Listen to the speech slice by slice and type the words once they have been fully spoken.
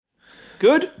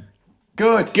Good?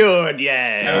 Good. Good,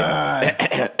 yeah.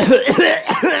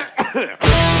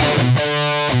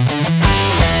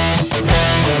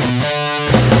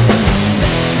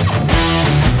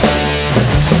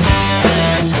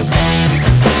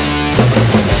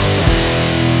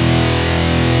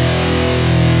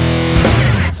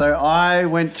 So I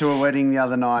went to a wedding the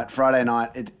other night, Friday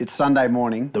night. It's Sunday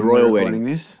morning. The royal we're wedding. recording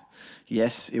this.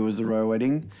 Yes, it was the royal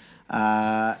wedding.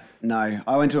 No,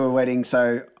 I went to a wedding,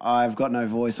 so I've got no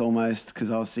voice almost because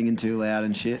I was singing too loud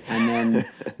and shit. And then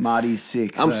Marty's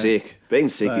sick. I'm so- sick. Being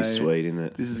sick is so sweet, isn't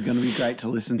it? This is going to be great to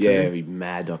listen to. Yeah, be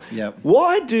mad dog. Yep.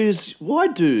 Why does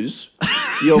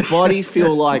your body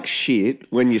feel like shit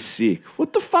when you're sick?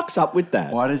 What the fuck's up with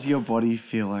that? Why does your body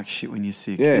feel like shit when you're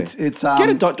sick? Yeah. It's Get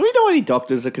a doctor. Do we know any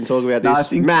doctors that can talk about No, this? I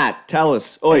think Matt, tell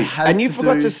us. Oi, it has and you to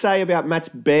forgot do- to say about Matt's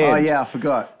band. Oh, yeah, I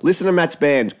forgot. Listen to Matt's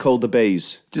band called The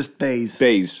Bees. Just bees.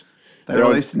 Bees. They They're on-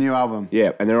 released a new album.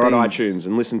 Yeah, and they're on Bees. iTunes,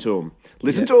 and listen to them.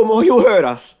 Listen Yeah. to them or you'll hurt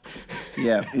us.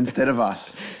 Yeah, instead of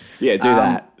us. Yeah, do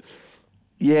that.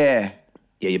 Yeah.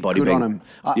 Yeah, your body Good being- on him.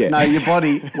 Yeah. No, your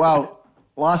body. Well,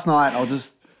 last night, I'll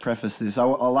just preface this.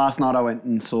 Last night I went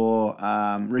and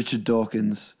saw Richard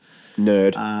Dawkins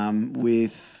Nerd.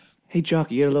 with. Hey,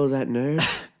 Jock, you get a load of that nerd?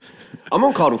 I'm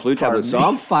on cold and flu tablets, so me.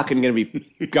 I'm fucking going to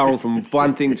be going from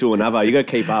one thing to another. You got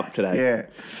to keep up today. Yeah.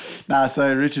 Nah,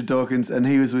 so Richard Dawkins, and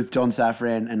he was with John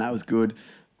Safran, and that was good.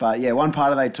 But yeah, one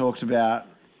part of they talked about.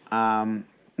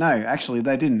 No, actually,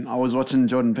 they didn't. I was watching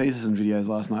Jordan Peterson videos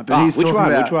last night. But he's which talking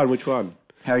one? about Which one?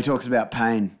 how he talks about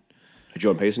pain.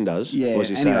 John Pearson does? Yeah, What does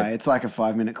he anyway, say? it's like a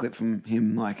 5-minute clip from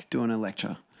him like doing a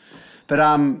lecture. But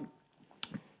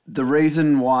the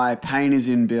reason why pain is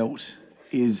inbuilt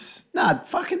is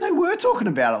fucking they were talking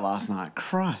about it last night.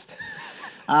 Christ.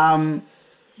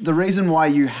 The reason why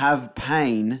you have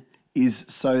pain is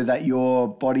so that your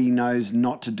body knows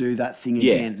not to do that thing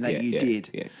again that you did.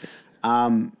 Yeah.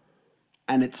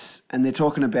 And they're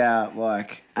talking about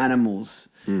like animals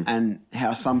and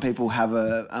how some people have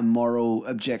a moral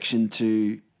objection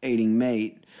to eating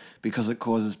meat because it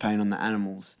causes pain on the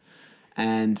animals.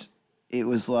 And it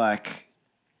was like,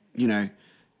 you know,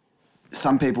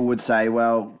 some people would say,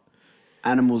 well,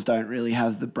 animals don't really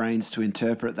have the brains to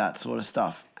interpret that sort of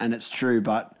stuff. And it's true,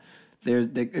 but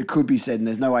it could be said, and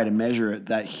there's no way to measure it,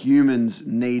 that humans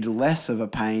need less of a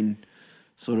pain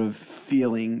sort of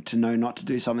feeling to know not to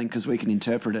do something because we can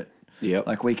interpret it. Yep.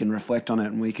 Like we can reflect on it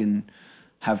and we can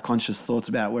have conscious thoughts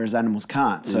about it, whereas animals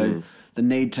can't. So the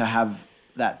need to have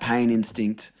that pain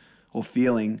instinct or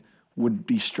feeling would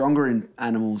be stronger in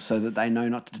animals so that they know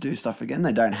not to do stuff again.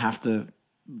 They don't have to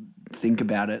think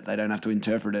about it. They don't have to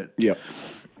interpret it. Yeah.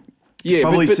 It's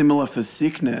probably but, similar for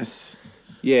sickness.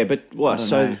 Yeah, but what? don't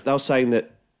So know. they were saying that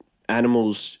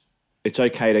animals, it's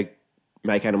okay to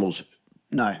make animals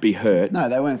No. be hurt No,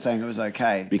 they weren't saying it was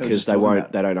okay. because just they talking won't,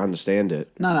 about- they don't understand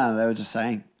it. No, they were just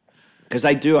saying. Because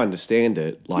they do understand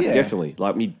it, like Yeah. definitely.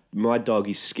 Like my dog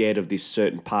is scared of this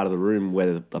certain part of the room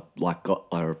where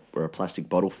a plastic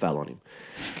bottle fell on him,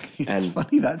 It's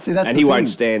funny that. See, that's and the he thing. won't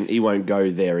stand. He won't go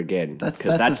there again. That's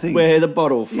because the that's thing. where the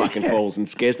bottle fucking Yeah. falls and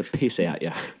scares the piss out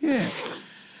you. Yeah.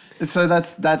 And so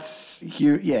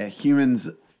humans.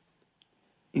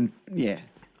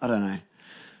 I don't know.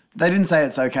 They didn't say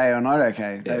it's okay or not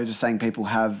okay. They were just saying people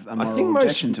have a I moral think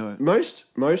objection to it.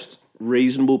 most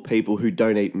reasonable people who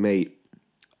don't eat meat,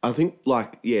 I think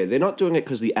they're not doing it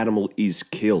because the animal is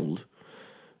killed.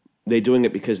 They're doing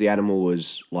it because the animal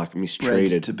was like Bred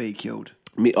mistreated. to be killed.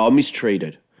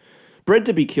 Mistreated. Bred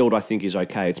to be killed, I think, is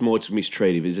okay. It's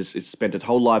mistreated. It's spent its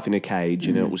whole life in a cage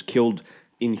and it was killed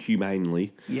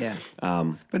inhumanely. Yeah.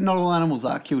 But not all animals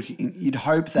are killed. You'd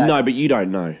hope that. No, but you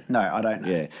don't know. No, I don't know.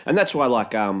 Yeah, and that's why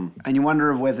And you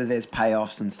wonder whether there's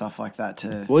payoffs and stuff like that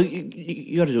to. well,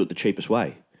 you got to do it the cheapest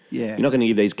way. Yeah. You're not going to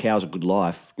give these cows a good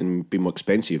life and be more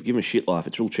expensive. Give them a shit life.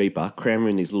 It's real cheaper. Cram them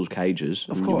in these little cages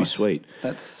and you'll be course. sweet.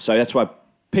 That's That's why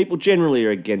people generally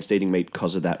are against eating meat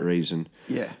because of that reason.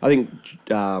 Yeah. I think,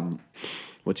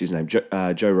 what's his name?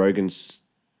 Joe Rogan's,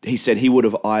 he said he would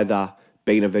have either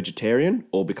been a vegetarian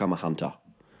or become a hunter.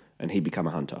 And he become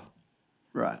a hunter.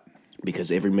 right.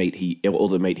 Because all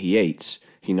the meat he eats,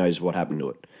 he knows what happened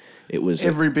to it. It was,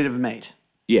 Every bit of meat.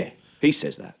 yeah, he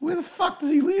says that. Where the fuck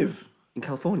does he live? In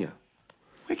California.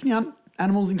 Where can you hunt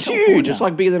animals in It's California? huge. It's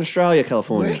like bigger than Australia,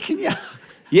 California. Where can you?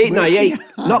 Yeah, no, where yeah, can you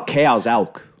hunt? not cows,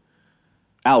 elk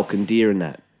and deer and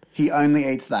that. He only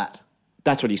eats that.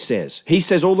 That's what he says. He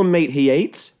says all the meat he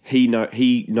eats, he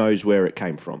knows where it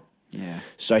came from. Yeah.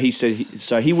 So he says,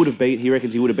 he would have been. He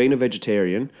reckons he would have been a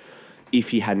vegetarian if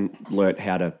he hadn't learnt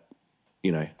how to,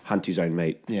 hunt his own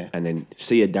meat. Yeah. And then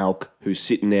see a elk who's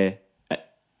sitting there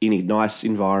in a nice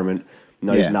environment,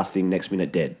 knows Yeah. nothing, next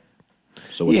minute dead.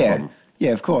 So what's the Yeah, problem?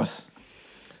 yeah, of course.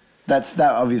 That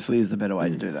obviously is the better way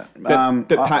to do that.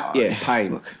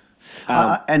 Pain. Look,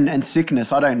 and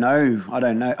sickness. I don't know.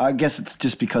 I guess it's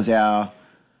just because you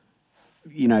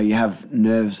have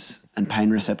nerves and pain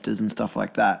receptors and stuff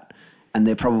like that, and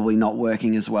they're probably not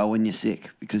working as well when you're sick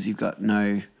because you've got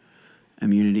no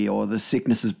immunity, or the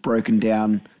sickness has broken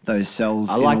down those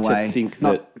cells in a way. To think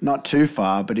that not too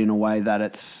far, but in a way that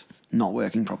it's not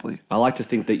working properly. I like to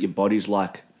think that your body's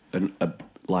like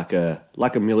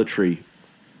a military,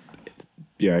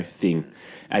 thing,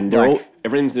 and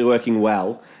everything's working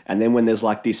well. And then when there's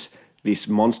like this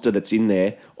monster that's in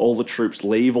there, all the troops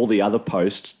leave all the other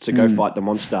posts to go fight the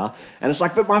monster, and it's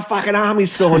like, but my fucking arm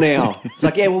is sore now. It's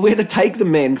like, yeah, well, we had to take the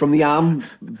men from the arm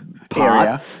part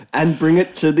Area. and bring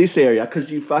it to this area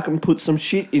because you fucking put some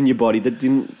shit in your body that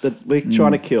we're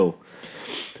trying to kill.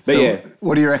 But So yeah,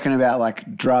 what do you reckon about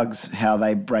like drugs, how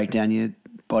they break down your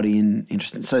body in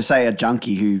interesting? So say a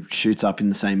junkie who shoots up in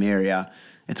the same area,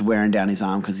 it's wearing down his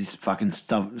arm because he's fucking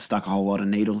stuck a whole lot of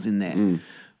needles in there.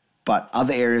 But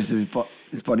other areas of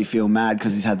his body feel mad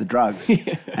because he's had the drugs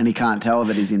and he can't tell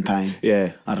that he's in pain.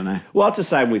 yeah. I don't know. Well, it's the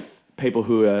same with people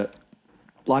who are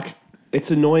like,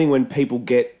 it's annoying when people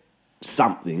get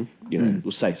something,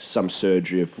 we'll say some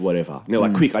surgery of whatever. And they're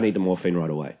like, quick, I need the morphine right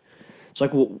away. It's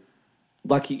like, well,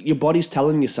 like your body's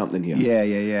telling you something here. Yeah.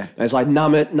 And it's like,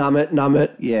 numb it.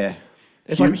 Yeah.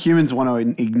 It's like- Humans want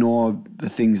to ignore the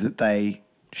things that they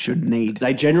should need.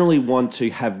 They generally want to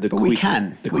have the But quick we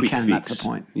can. The We quick can, fix. that's the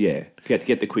point. Yeah,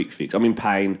 get the quick fix. I'm in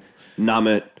pain, numb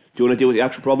it. Do you want to deal with the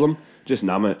actual problem? Just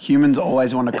numb it. Humans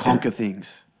always want to conquer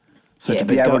things. So Yeah, to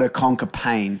be but able God- to conquer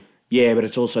pain. Yeah, but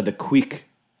it's also the quick.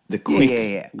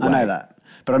 Yeah. I know way. that.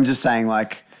 But I'm just saying,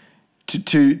 like,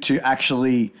 to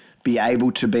actually be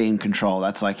able to be in control,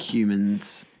 that's like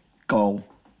humans' goal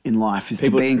in life, is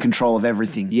People- to be in control of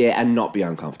everything. Yeah, and not be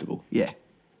uncomfortable. Yeah.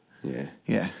 Yeah.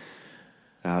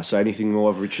 So anything more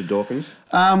of Richard Dawkins?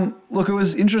 Look, it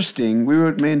was interesting.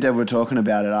 Me and Deb were talking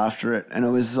about it after it, and it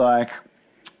was like,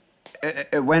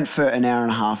 it went for an hour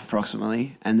and a half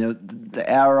approximately, and the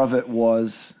hour of it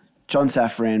was John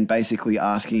Safran basically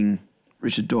asking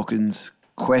Richard Dawkins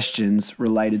questions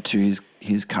related to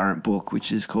his current book,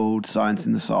 which is called Science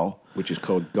in the Soul. Which is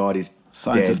called God is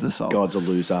Science Dead, of the Soul. God's a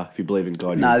loser. If you believe in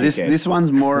God, No, you're a this dickhead.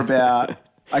 one's more about.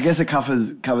 I guess it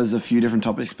covers a few different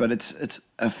topics, but it's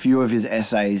a few of his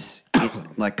essays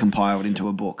like compiled into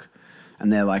a book,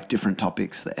 and they're like different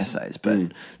topics, the essays,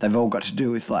 but they've all got to do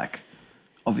with like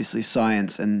obviously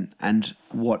science and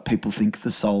what people think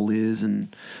the soul is,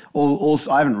 and all.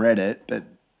 I haven't read it, but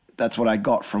that's what I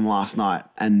got from last night,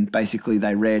 and basically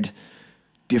they read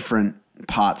different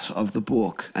parts of the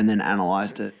book and then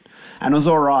analysed it, and it was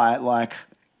all right. Like,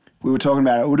 we were talking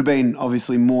about it would have been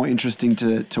obviously more interesting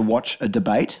to watch a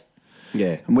debate.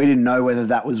 Yeah. And we didn't know whether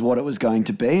that was what it was going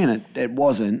to be, and it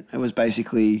wasn't. It was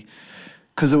basically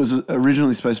because it was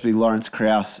originally supposed to be Lawrence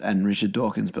Krauss and Richard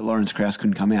Dawkins, but Lawrence Krauss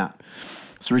couldn't come out.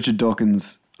 So Richard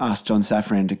Dawkins asked John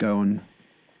Safran to go and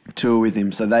tour with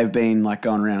him. So they've been like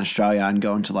going around Australia and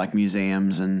going to like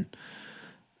museums and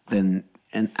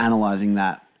analysing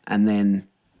that, and then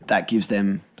that gives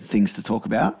them things to talk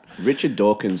about. Richard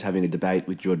Dawkins having a debate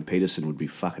with Jordan Peterson would be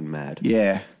fucking mad.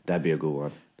 Yeah. That'd be a good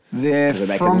one. They're 'Cause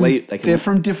they from can leave- they can- they're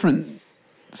from different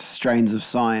strains of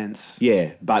science.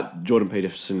 Yeah, but Jordan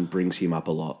Peterson brings him up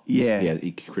a lot. Yeah.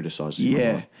 He criticises him a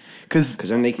Yeah, lot. because Because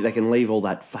then they can leave all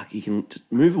that you can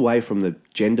just move away from the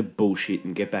gender bullshit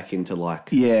and get back into like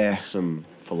some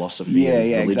philosophy and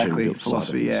religion exactly, side of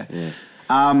philosophy. things.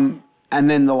 And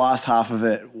then the last half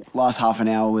an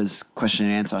hour was question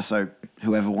and answer. So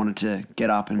whoever wanted to get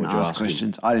up and What'd you ask ask him?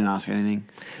 questions, I didn't ask anything.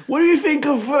 What do you think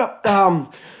of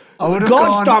I would've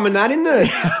God's gone- dumbing that in there?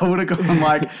 I would have gone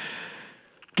like,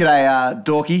 "G'day,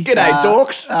 Dorky. G'day,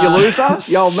 dorks. You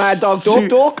loser. You old mad dog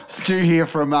dork. Stu here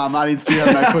from Martin's Stu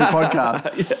Have No Clue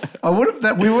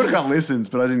podcast. We would have got listens,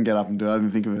 but I didn't get up and do it. I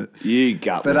didn't think of it. You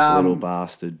gutless little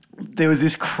bastard. There was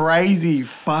this crazy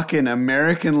fucking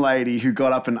American lady who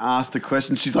got up and asked a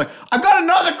question. She's like, I got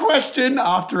another question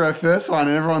after her first one.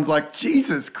 And everyone's like,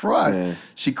 Jesus Christ. Yeah.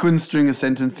 She couldn't string a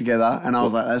sentence together. And I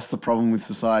was like, that's the problem with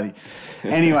society.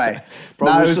 Anyway.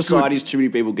 Problem it with was good. society is too many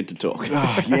people get to talk.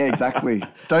 Oh, yeah, exactly.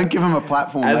 Don't give them a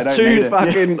platform. As they don't two need it.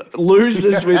 fucking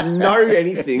losers with no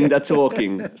anything, they're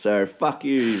talking. So fuck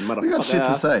you, motherfucker. We got shit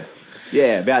to say.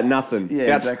 Yeah, about nothing. Yeah,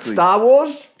 about exactly. Star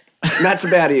Wars, and that's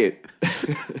about it.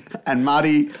 And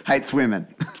Marty hates women.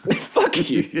 Fuck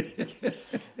you.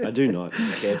 I do not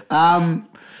care.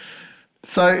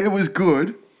 So it was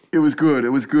good. It was good. It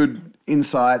was good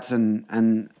insights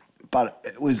but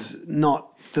it was not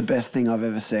the best thing I've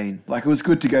ever seen. Like, it was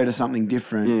good to go to something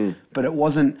different, but it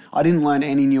wasn't, I didn't learn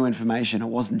any new information. It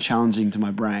wasn't challenging to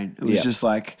my brain. It was just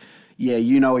like, yeah,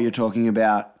 you know what you're talking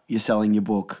about. You're selling your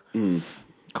book.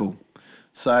 Cool.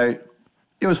 So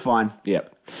it was fine. Yeah.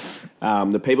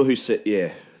 The people who sit,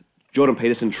 Jordan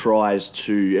Peterson tries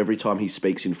to, every time he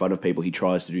speaks in front of people, he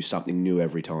tries to do something new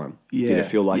every time. Yeah. Did it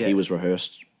feel like he was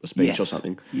rehearsed a speech or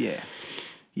something? Yeah.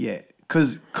 Yeah.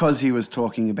 Because he was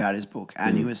talking about his book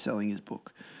and he was selling his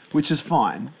book, which is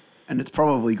fine. And it's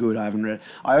probably good. I haven't read it.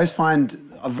 I always find,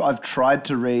 I've tried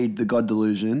to read The God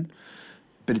Delusion,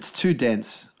 but it's too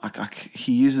dense.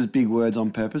 He uses big words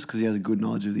on purpose because he has a good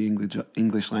knowledge of the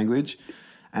English language.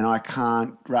 And I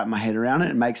can't wrap my head around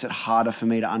it. It makes it harder for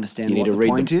me to understand what the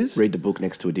point is. Read the book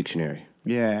next to a dictionary.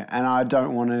 Yeah, and I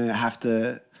don't want to have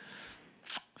to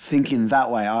think in that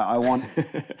way. I want...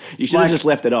 You should have just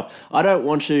left it off. I don't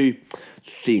want to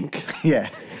think. Yeah,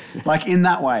 like in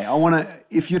that way. I want to...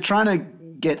 If you're trying to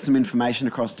get some information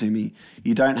across to me,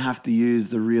 you don't have to use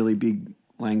the really big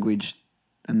language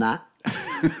and that.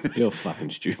 You're fucking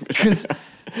stupid.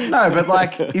 No, but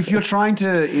like if you're trying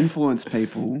to influence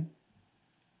people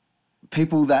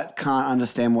that can't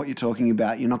understand what you're talking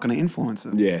about, you're not going to influence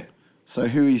them. Yeah. So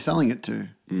who are you selling it to?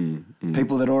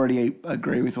 People that already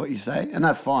agree with what you say, and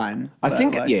that's fine. But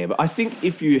I think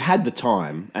if you had the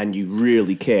time and you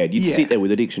really cared, you'd sit there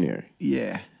with a dictionary.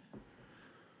 Yeah.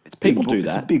 People do that.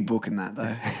 It's a big book in that,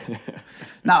 though.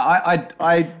 No,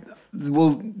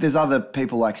 well, there's other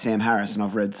people like Sam Harris, and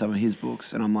I've read some of his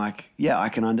books, and I'm like, yeah, I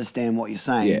can understand what you're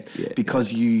saying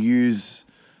because you use,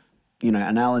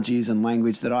 analogies and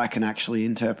language that I can actually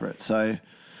interpret. So,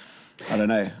 I don't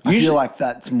know. I feel like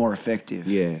that's more effective.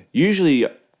 Yeah. Usually,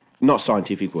 not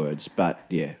scientific words, but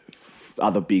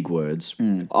other big words.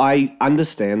 I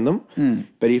understand them,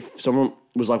 but if someone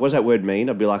was like, what does that word mean?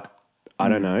 I'd be like, I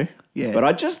don't know. Yeah. But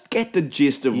I just get the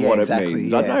gist of what exactly, it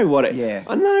means. yeah. I know what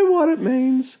it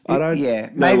means. I don't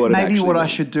know what it maybe what I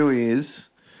means. should do is,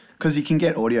 because you can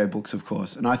get audiobooks, of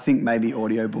course, and I think maybe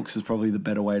audiobooks is probably the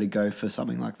better way to go for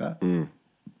something like that.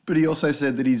 But he also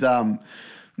said that he's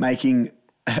making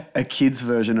a kid's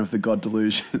version of The God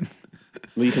Delusion.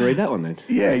 Well, you can read that one then.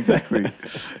 Yeah, exactly.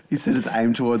 He said it's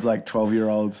aimed towards like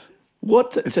 12-year-olds.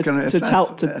 What? That's interesting.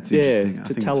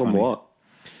 To tell them what?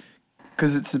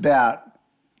 Because it's about,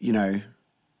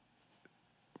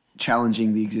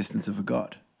 challenging the existence of a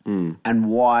God and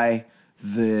why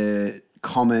the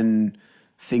common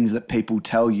things that people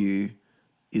tell you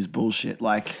is bullshit.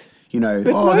 Like,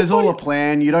 there's all a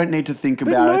plan. You don't need to think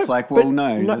about it. It's like, well,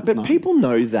 no, that's not. People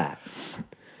know that.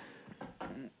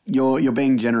 You're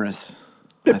being generous.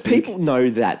 But people know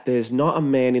that there's not a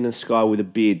man in the sky with a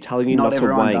beard telling you not to wank.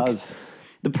 Not everyone does.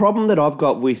 The problem that I've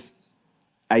got with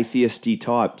atheisty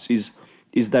types is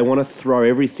they want to throw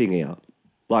everything out.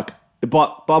 Like, the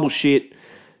Bible shit,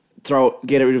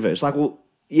 get rid of it. It's like, well,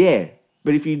 yeah,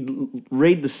 but if you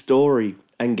read the story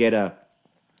and get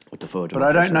what the fuck? But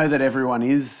I don't know that everyone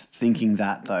is thinking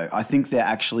that, though. I think they're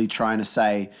actually trying to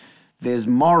say there's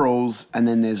morals and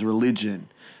then there's religion.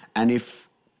 And if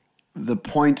the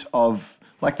point of,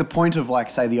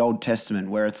 say, the Old Testament,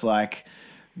 where it's like,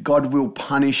 God will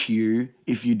punish you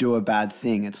if you do a bad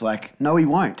thing. It's like, no, he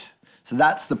won't. So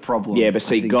that's the problem. Yeah, but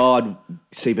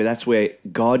but that's where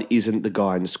God isn't the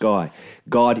guy in the sky.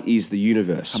 God is the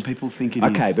universe. Some people think it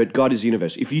is. Okay, but God is the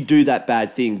universe. If you do that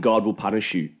bad thing, God will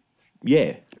punish you.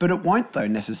 Yeah. But it won't, though,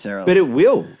 necessarily. But it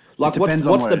will. Like, what's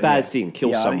the bad thing?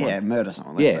 Kill someone. Yeah, murder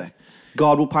someone, let's say.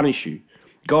 God will punish you.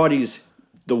 God is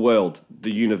the world,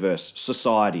 the universe,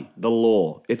 society, the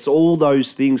law. It's all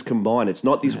those things combined. It's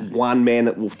not this one man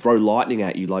that will throw lightning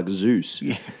at you like Zeus.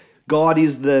 Yeah. God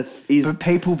But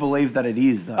people believe that it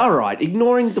is, though. All right,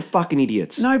 ignoring the fucking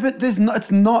idiots. No, but it's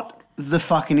not the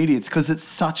fucking idiots because it's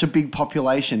such a big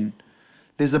population.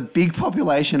 There's a big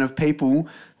population of people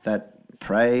that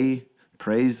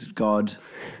praise God.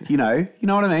 You know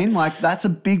what I mean? Like, that's a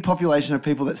big population of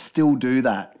people that still do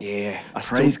that. Yeah.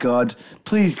 Praise God.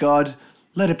 Please, God,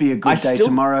 let it be a good day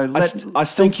tomorrow.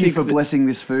 Thank you for blessing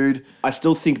this food. I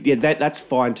still think, that's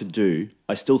fine to do.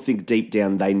 I still think deep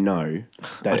down they know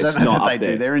that it's not up there. I don't know that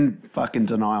they do. They're in fucking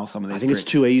denial, some of these I think it's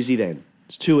too easy then.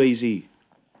 It's too easy.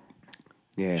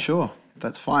 Yeah. Sure,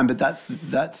 that's fine, but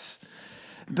that's...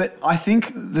 But I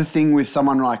think the thing with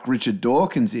someone like Richard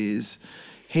Dawkins is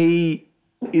he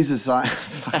is a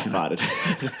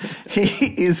he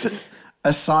is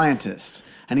a scientist,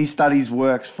 and he studies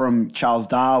works from Charles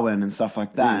Darwin and stuff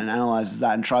like that, and analyzes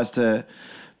that and tries to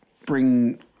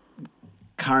bring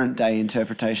current day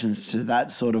interpretations to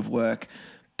that sort of work.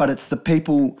 But it's the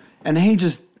people, and he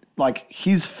just, like,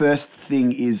 his first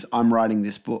thing is, I'm writing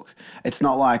this book. It's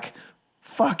not like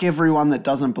fuck everyone that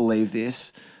doesn't believe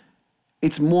this.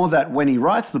 It's more that when he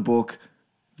writes the book,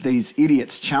 these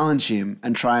idiots challenge him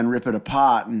and try and rip it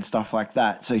apart and stuff like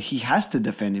that. So he has to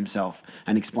defend himself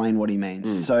and explain what he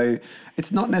means. So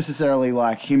it's not necessarily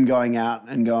like him going out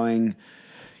and going,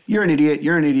 you're an idiot,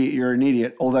 you're an idiot, you're an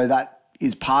idiot, although that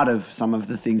is part of some of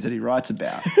the things that he writes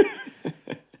about.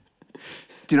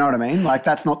 Do you know what I mean? Like,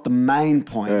 that's not the main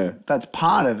point. Yeah. That's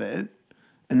part of it.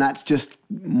 And that's just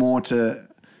more to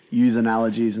use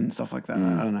analogies and stuff like that.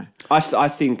 I don't know. I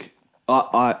think,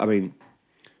 I mean,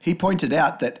 He pointed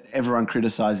out that everyone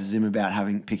criticizes him about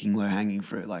picking low-hanging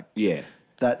fruit. Like, yeah.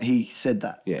 that he said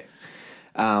that. Yeah.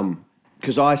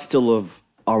 Because I still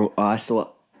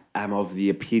am of the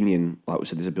opinion, like we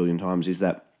said this a billion times, is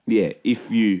that, yeah,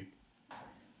 if you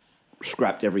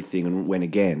scrapped everything and went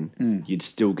again, you'd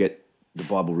still get the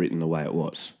Bible written the way it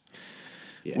was.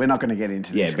 Yeah. We're not going to get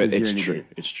into this. Yeah, but it's true.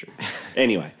 Idiot. It's true.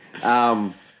 Anyway,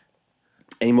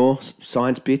 any more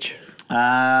science, bitch?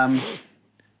 I'm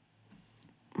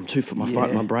too.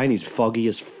 My brain is foggy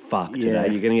as fuck today. Yeah.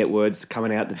 You're going to get words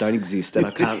coming out that don't exist, and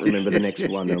I can't remember the next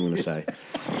one that I'm going to say.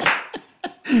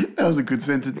 That was a good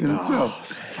sentence in itself.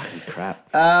 Fucking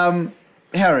crap.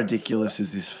 How ridiculous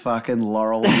is this fucking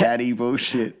Laurel Daddy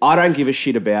bullshit? I don't give a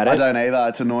shit about it. I don't either.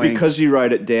 It's annoying. Because you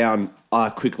wrote it down, I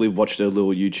quickly watched a little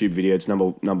YouTube video. It's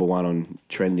number one on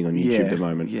trending on YouTube at the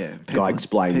moment. Yeah. Guy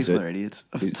explains people it. Are idiots.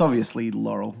 It's obviously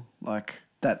Laurel. Like,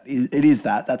 that is, it is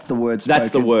that. That's the word spoken.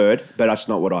 That's the word, but that's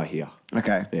not what I hear.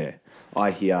 Okay. Yeah.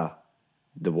 I hear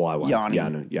the Y one.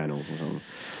 Yanni. Yanni or something.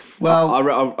 Well,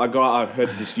 I heard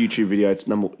this YouTube video.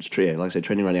 It's true. Yeah, like I said,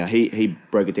 trending right now. He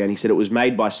broke it down. He said it was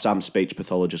made by some speech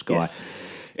pathologist guy. Yes.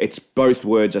 It's both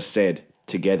words are said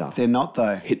together. they're not,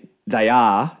 though. They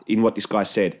are in what this guy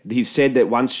said. He said that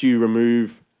once you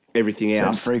remove everything Certain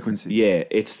else, frequencies. yeah,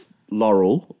 it's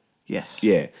Laurel. Yes.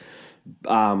 Yeah.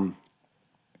 And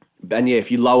yeah,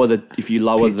 if you lower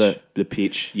the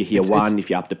pitch, you hear one. If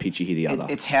you up the pitch, you hear the other.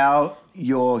 It's how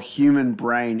your human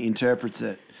brain interprets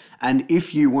it. And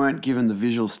if you weren't given the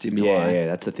visual stimuli, yeah,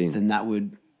 that's the thing.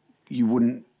 then you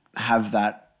wouldn't have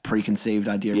that preconceived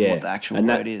idea of what the actual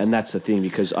word is. And that's the thing,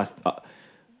 because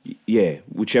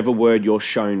whichever word you're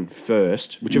shown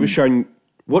first, whichever shown,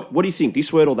 what do you think,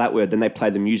 this word or that word? Then they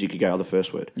play the music, you go, the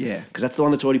first word. Yeah. Because that's the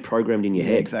one that's already programmed in your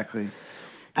head. Exactly.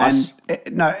 And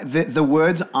the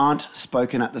words aren't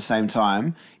spoken at the same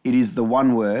time. It is the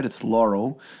one word, it's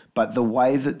Laurel, but the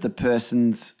way that the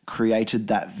person's created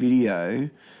that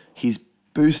video, he's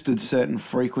boosted certain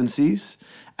frequencies,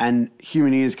 and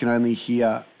human ears can only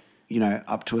hear,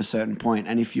 up to a certain point.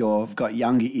 And if you've got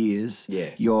younger ears,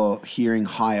 you're hearing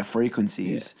higher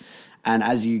frequencies. Yeah. And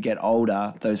as you get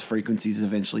older, those frequencies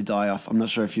eventually die off. I'm not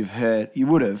sure if you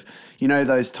would have.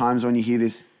 Those times when you hear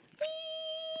this,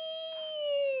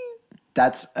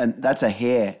 that's a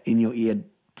hair in your ear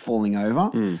falling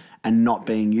over and not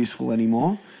being useful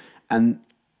anymore. And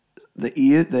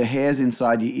the hairs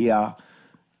inside your ear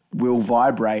will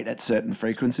vibrate at certain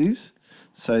frequencies.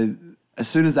 So as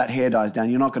soon as that hair dies down,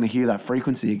 you're not going to hear that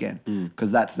frequency again, because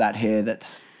that's that hair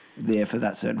that's there for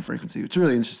that certain frequency. It's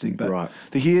really interesting. But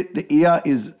the ear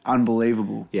is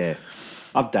unbelievable. Yeah.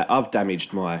 I've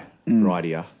damaged my right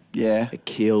ear. Yeah. It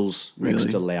kills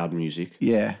next to loud music.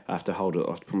 Yeah. I have to hold it. I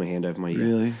have to put my hand over my ear.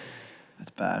 Really?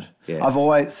 That's bad.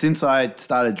 Yeah. Since I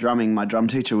started drumming, my drum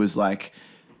teacher was like,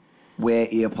 wear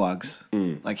earplugs.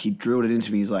 Like, he drilled it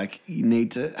into me. He's like, you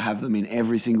need to have them in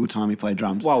every single time you play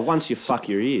drums. Well, once you fuck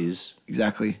your ears,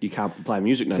 exactly, you can't play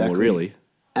music no more, really.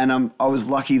 And I was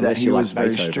lucky that he was very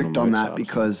Beethoven strict or on Mozart that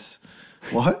because...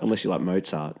 What? Unless you like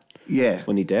Mozart. Yeah.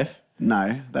 When you're deaf?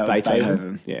 No, that was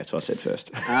Beethoven. Yeah, that's what I said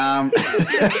first.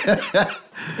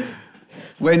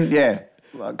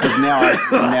 Because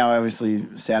now obviously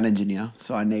sound engineer,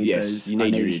 so I need those. You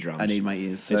need your eardrums. I need my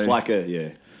ears. So. It's like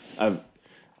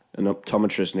an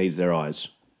optometrist needs their eyes.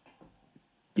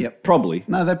 Yep. Probably.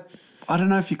 No, I don't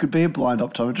know if you could be a blind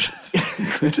optometrist.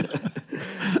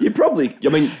 You probably. I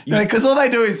mean, because all they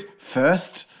do is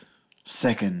first,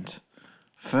 second,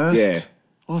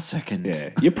 or second.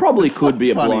 Yeah, you probably could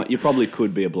be funny. You probably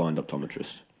could be a blind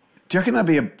optometrist. Do you reckon that'd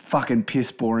be a fucking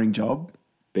piss boring job?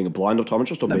 Being a blind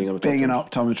optometrist or being an optometrist? Being an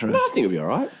optometrist. No, I think it'd be all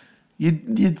right.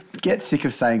 You'd get sick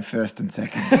of saying first and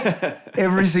second.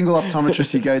 Every single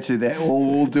optometrist you go to, they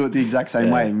all do it the exact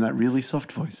same way in that really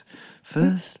soft voice.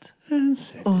 First and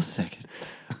second. Or second.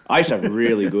 I used to have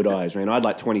really good eyes, man. I had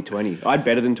like 20/20. I had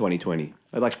better than 20/20. I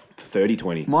had like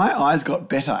 30/20. My eyes got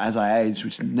better as I aged,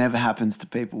 which never happens to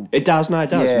people. It does, no, it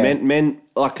does. Yeah. Men,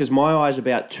 like, because my eyes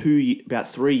about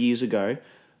 3 years ago,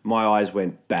 my eyes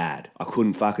went bad. I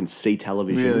couldn't fucking see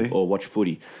television or watch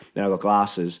footy. Then I got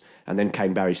glasses, and then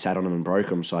Kane Barry sat on them and broke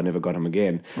them, so I never got them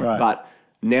again. Right. But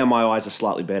now my eyes are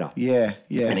slightly better. Yeah,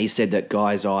 yeah. And he said that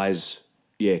guys' eyes,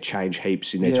 change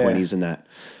heaps in their Yeah. 20s and that.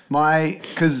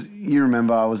 Because you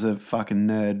remember I was a fucking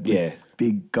nerd with Yeah.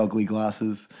 big goggly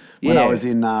glasses when I was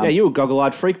in... yeah, you were a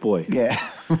goggle-eyed freak boy. Yeah.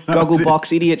 Goggle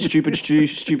box idiot, stupid stew,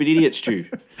 stupid idiot stew.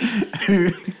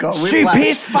 got Stew, whiplash.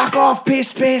 piss, fuck off,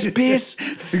 piss, piss, piss.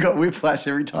 He got whiplash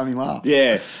every time he laughed.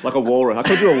 Yeah, like a walrus. I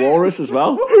called you a walrus as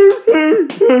well.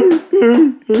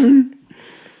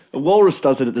 A walrus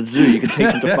does it at the zoo. You can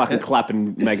teach him to fucking clap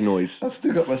and make noise. I've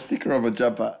still got my sticker on my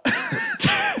jumper.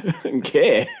 I don't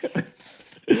care.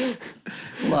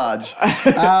 Large.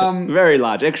 Very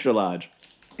large, extra large.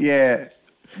 Yeah.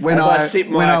 When As I sip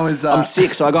when my, I was... I'm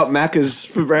sick, so I got Macca's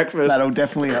for breakfast. That'll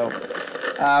definitely help.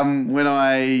 When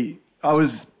I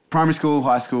was primary school,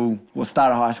 high school, well,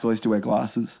 start of high school, I used to wear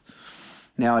glasses.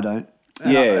 Now I don't.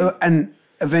 And Yeah. and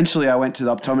eventually I went to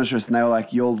the optometrist and they were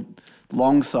like, your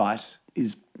long sight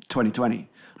is 20/20.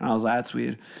 And I was like, that's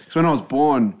weird. Because when I was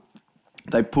born,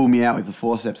 they pulled me out with the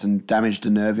forceps and damaged a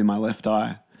nerve in my left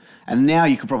eye. And now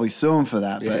you could probably sue them for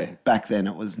that. But Yeah. back then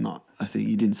it was not. I think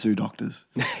you didn't sue doctors.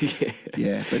 Yeah.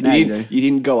 Yeah, but now you do. You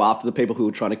didn't go after the people who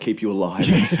were trying to keep you alive.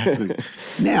 Yeah, exactly.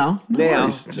 Now, no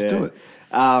worries. Just do it.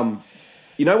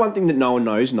 You know one thing that no one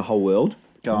knows in the whole world?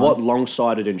 Go on. What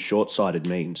long-sighted and short-sighted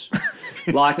means.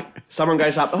 Like, someone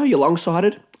goes up, oh, you're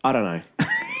long-sighted? I don't know.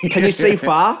 Can you see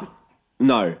far?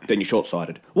 No, then you're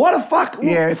short-sighted. What the fuck?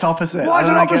 Yeah, it's opposite. Why is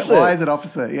I it don't get- opposite? Why is it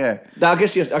opposite? Yeah. I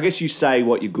guess you say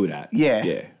what you're good at. Yeah.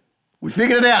 Yeah. We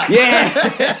figured it out. Yeah.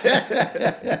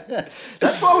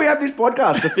 That's why we have this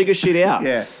podcast, to figure shit out.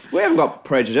 Yeah. We haven't got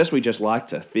prejudice. We just like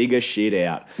to figure shit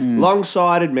out.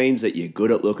 Long-sighted means that you're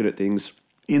good at looking at things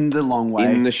In the long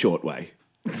way. in the short way.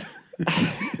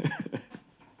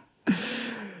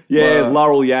 Yeah, Well-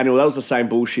 Laurel Yanniel, that was the same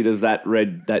bullshit as that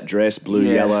dress, blue,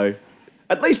 Yeah. yellow.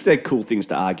 At least they're cool things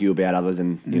to argue about other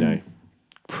than,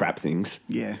 crap things.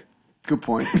 Yeah. Good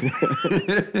point.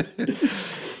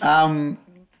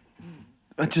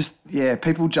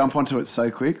 People jump onto it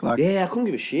so quick. Like, Yeah, I couldn't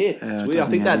give a shit. it I does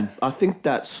think me that in. I think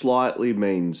that slightly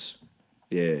means,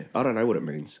 I don't know what it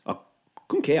means. I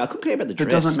couldn't care. I couldn't care about the it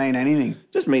dress. doesn't mean anything.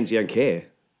 Just means you don't care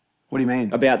What do you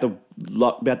mean? about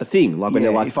the thing. Like when Yeah,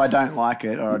 they're like, if I don't like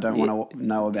it or I don't want to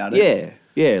know about it.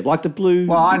 yeah, like the blue.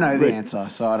 Well, I know the red. answer,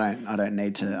 so I don't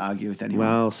need to argue with anyone.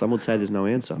 Well, some would say there's no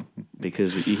answer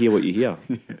because you hear what you hear.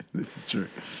 This is true.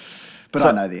 But So-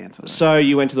 I know the answer. So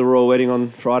you went to the royal wedding on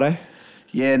Friday?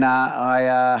 Yeah,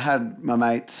 I had my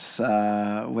mate's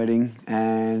wedding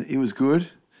and it was good.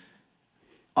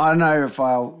 I don't know if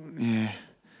I'll,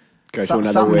 Go to another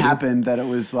something wedding? happened that it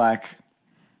was like,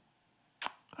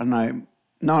 I don't know,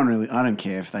 no one really, I don't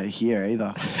care if they hear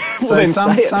either. So then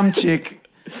say it.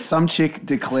 some chick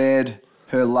declared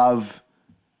her love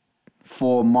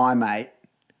for my mate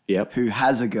Yep. who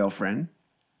has a girlfriend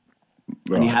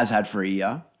and he Right. has had for a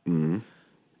year.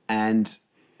 And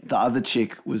the other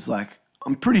chick was like,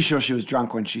 I'm pretty sure she was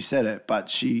drunk when she said it, but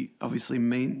she obviously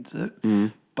means it.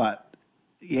 But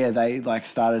yeah, they like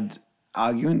started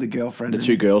arguing, the girlfriend. The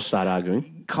two girls start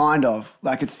arguing. Kind of.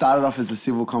 Like it started off as a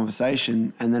civil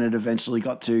conversation and then it eventually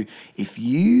got to, if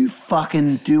you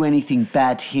fucking do anything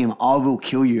bad to him, I will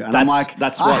kill you. And I'm like,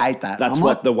 I hate that. That's I'm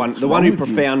what like, the one what's the one wrong who with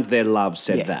you? profound their love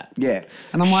said Yeah, that. yeah.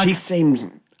 And I'm like, she seems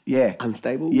yeah.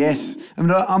 unstable. Yes.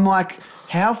 I'm like,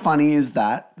 how funny is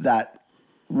that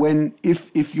when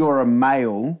if you're a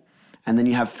male and then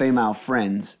you have female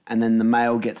friends and then the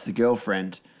male gets the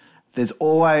girlfriend, there's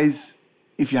always,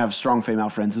 if you have strong female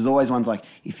friends, there's always ones like,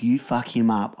 if you fuck him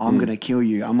up, I'm going to kill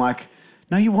you. I'm like,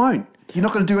 no, you won't. You're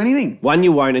not going to do anything. One,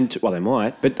 you won't, and well, they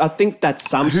might, but I think that's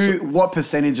some. What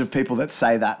percentage of people that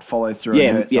say that follow through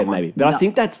and hurt someone? maybe. But No. I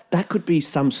think that could be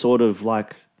some sort of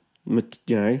like,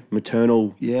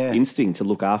 maternal Yeah. instinct to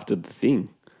look after the thing.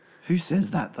 Who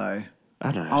says that though?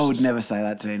 I don't know. I would never say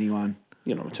that to anyone.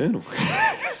 You're not maternal.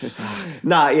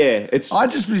 Nah, yeah, it's.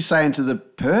 I'd just be saying to the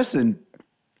person,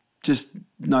 just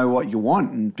know what you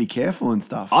want and be careful and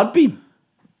stuff. I'd be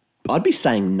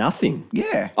saying nothing.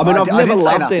 Yeah. I mean, I I've did never say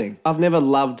loved nothing. it. I've never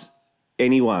loved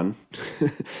anyone,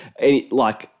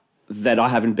 that I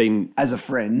haven't been As a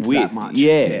friend, with. that much.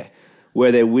 Yeah,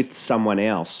 where they're with someone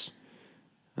else,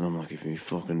 and I'm like, if you're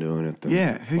fucking doing it, then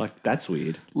Yeah, like that's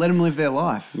weird. Let them live their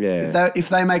life. Yeah. If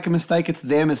they make a mistake, it's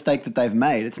their mistake that they've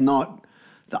made. It's not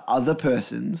the other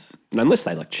person's. Unless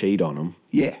they like cheat on them.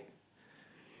 Yeah.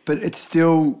 But it's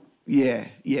still, yeah.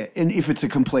 And if it's a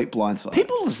complete blindside.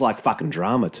 People just like fucking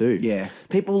drama too. Yeah.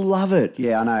 People love it.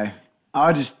 Yeah, I know.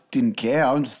 I just didn't care.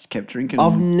 I just kept drinking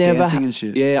I've and never, dancing and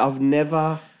shit. yeah, I've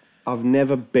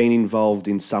never been involved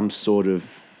in some sort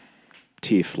of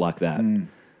tiff like that.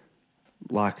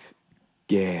 like,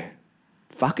 yeah,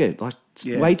 fuck it. Like, it's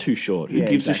Yeah. way too short. Who Yeah,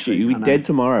 gives exactly. a shit? You'll I be know. dead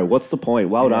tomorrow. What's the point?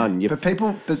 Well done. But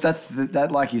that's that.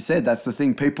 Like you said, that's the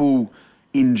thing. People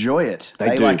enjoy it.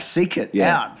 They do. like seek it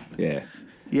yeah. out. Yeah.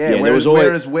 Yeah. there whereas, was always-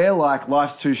 whereas we're like,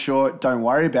 life's too short. Don't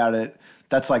worry about it.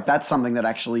 That's something that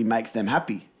actually makes them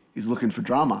happy. Is looking for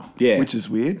drama. Yeah. Which is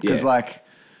weird because Yeah. like,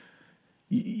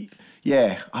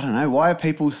 yeah, I don't know. Why are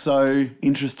people so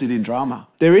interested in drama?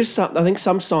 There is some. I think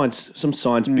some science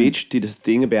bitch did a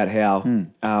thing about how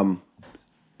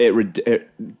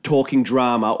talking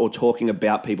drama or talking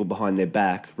about people behind their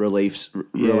back releases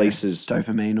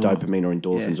Dopamine or- or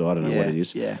endorphins or I don't know what it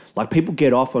is. Yeah. Like people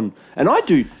get off on, and I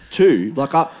do too.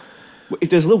 Like if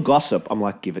there's a little gossip, I'm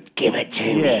like, give it to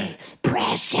Yeah. me,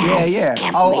 precious. Yeah.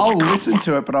 give I'll me the listen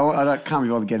to it, but can't be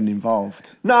bothered getting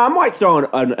involved. No, I might throw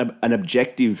an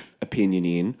objective opinion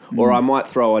in, or I might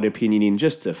throw an opinion in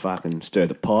just to fucking stir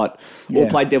the pot, or Yeah.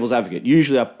 play devil's advocate.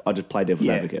 Usually, I just play devil's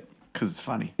Yeah. advocate. Because it's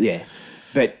funny. Yeah,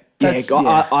 but That's- yeah,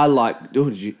 yeah. I like.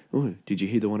 Oh, did you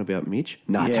hear the one about Mitch?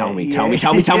 Nah, Yeah, tell me. yeah.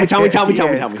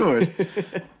 It's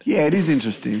good. Yeah, it is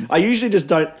interesting. I usually just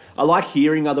don't. I like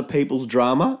hearing other people's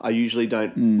drama. I usually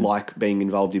don't like being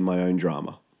involved in my own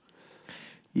drama.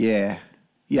 Yeah.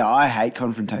 Yeah, I hate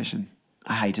confrontation.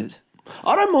 I hate it.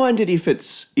 I don't mind it if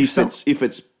it's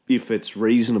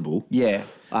reasonable. Yeah.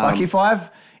 Like if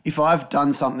I've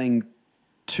done something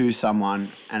to someone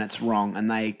and it's wrong and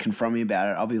they confront me about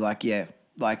it, I'll be like, yeah,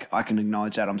 like I can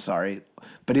acknowledge that, I'm sorry.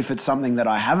 But if it's something that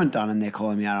I haven't done and they're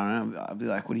calling me out on it, I'll be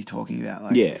like, what are you talking about?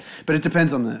 Like, Yeah. But it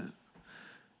depends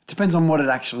on what it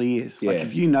actually is. Like Yeah.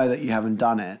 if you know that you haven't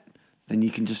done it, then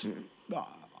you can just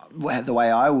the way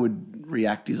I would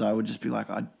react is I would just be like,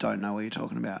 I don't know what you're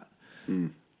talking about.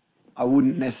 I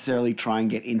wouldn't necessarily try and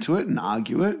get into it and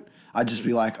argue it. I'd just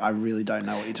be like, I really don't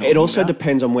know what you're talking about. It also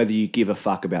depends on whether you give a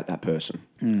fuck about that person.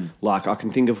 Like I can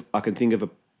think of a,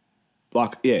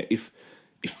 like yeah, if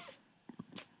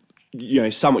you know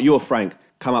someone, you or Frank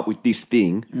come up with this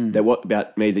thing that what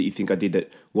about me that you think I did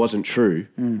that wasn't true,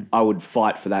 I would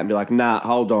fight for that and be like, nah,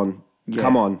 hold on, Yeah.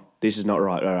 come on, this is not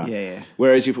right. All right. Yeah.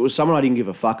 Whereas if it was someone I didn't give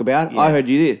a fuck about, Yeah. I heard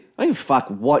you did. I don't give a fuck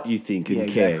what you think and Yeah,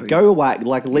 care. exactly. Go away,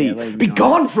 like leave. leave me Be alone.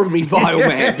 gone from me, vile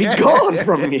man. Be gone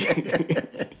from me.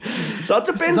 So it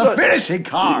depends It's a on finishing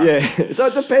card. yeah. So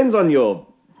it depends on your.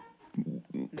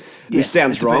 This Yes,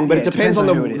 sounds it wrong, depen- but yeah, it depends on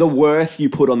who it the is. worth you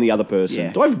put on the other person.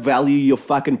 Yeah. Do I value your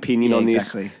fucking opinion Yeah, on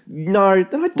this? exactly. No,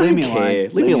 then I don't Leave me care. alone.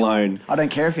 Leave me alone. I don't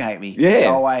care if you hate me. Yeah.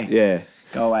 Go away. Yeah.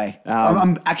 Go away.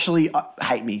 I'm actually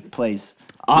hate me, please.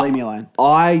 Leave me alone.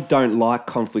 I don't like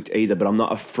conflict either, but I'm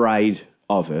not afraid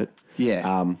of it.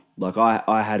 Yeah. Like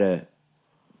I had a,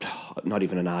 not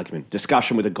even an argument,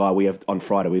 discussion with a guy we have on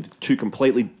Friday.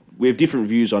 We have different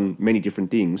views on many different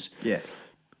things. Yeah.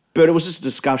 But it was just a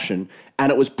discussion,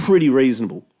 and it was pretty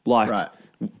reasonable. Like, Right.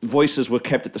 voices were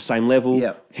kept at the same level.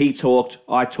 Yep. He talked,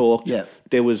 I talked. Yep.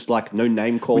 There was, like, no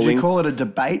name calling. Would you call it a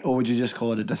debate or would you just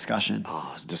call it a discussion? Oh,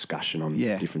 it was a discussion on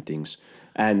Yeah. different things.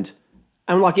 And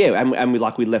like, yeah, and we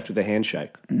left with a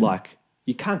handshake. Like,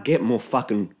 you can't get more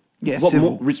fucking... Mm. Yeah, what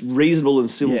civil. more reasonable and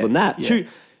civil Yeah, than that? yeah.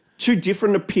 Two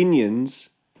different opinions,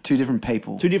 Two different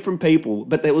people. two different people,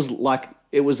 but there was, like,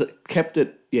 it was kept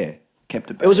at... Yeah. Kept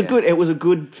it It was back, it was a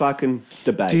good fucking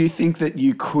debate. Do you think that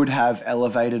you could have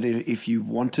elevated it if you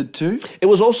wanted to? I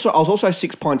was also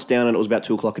 6 pints down, and it was about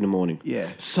 2:00 in the morning. Yeah.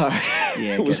 So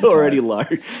Yeah, it was getting already tired. low.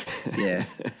 Yeah.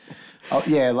 Oh,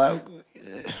 yeah. Like,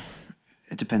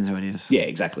 it depends who it is. Yeah,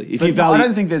 exactly. If But you value, I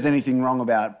don't think there's anything wrong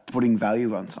about putting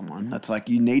value on someone. That's like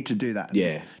you need to do that.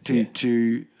 Yeah, To yeah.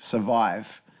 to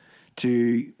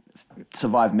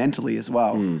survive mentally as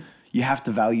well. You have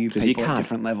to value 'Cause you people at can't-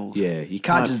 different levels. yeah, you you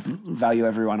can't can't- just value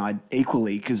everyone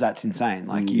equally because that's insane.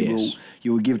 Like Yes.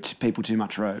 you will give people too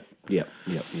much rope. Yep.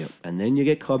 And then you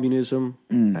get communism,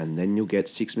 and then you'll get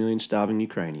 6 million starving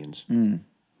Ukrainians.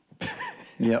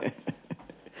 Yep.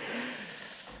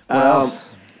 What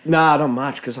else? Nah, not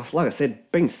much, because like I said,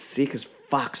 been sick as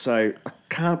fuck, so I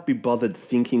can't be bothered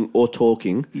thinking or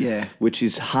talking. Yeah. Which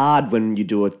is hard when you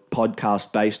do a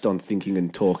podcast based on thinking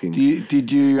and talking.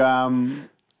 Did you?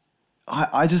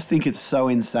 I just think it's so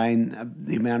insane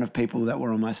the amount of people that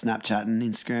were on my Snapchat and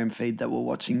Instagram feed that were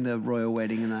watching the royal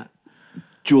wedding and that.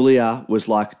 Julia was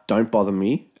like, "Don't bother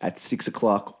me. At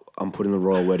 6:00, I'm putting the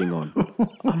royal wedding on."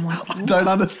 I don't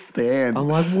understand. I'm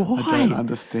like, why? I don't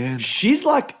understand. She's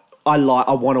like, I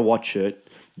want to watch it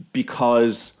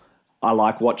because I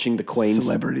like watching the Queen's.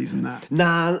 Celebrities and that.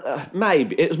 Nah,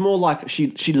 maybe it was more like she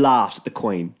laughs at the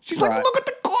Queen. She's like, Right. "Look at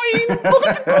the Queen! Look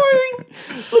at the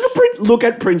Queen! Look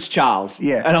at Prince Charles."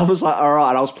 Yeah. And I was like, "All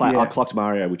right." I was playing. Yeah. I clocked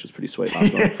Mario, which was pretty sweet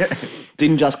last night.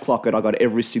 Didn't just clock it. I got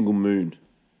every single moon.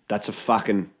 That's a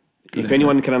fucking Good if effort.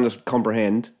 anyone can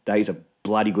comprehend, that is a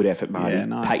bloody good effort, Marty. Yeah,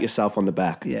 nice. Pat yourself on the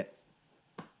back. Yeah.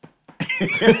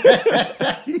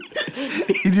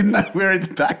 He didn't know where his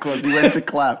back was. He went to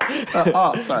clap.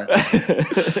 Sorry.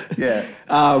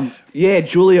 Yeah. Yeah,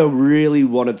 Julia really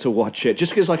wanted to watch it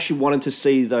just because, like, she wanted to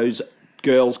see those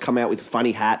girls come out with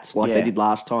funny hats like they Yeah. did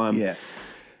last time. Yeah.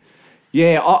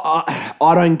 Yeah,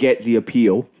 I don't get the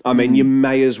appeal. I mean, you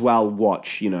may as well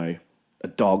watch, a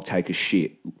dog take a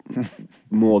shit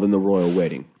more than the royal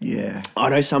wedding. Yeah. I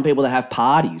know some people that have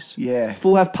parties. Yeah.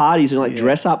 Full have parties and like Yeah.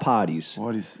 dress up parties.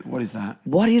 What is that?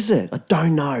 What is it? I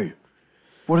don't know.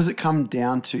 What does it come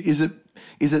down to? Is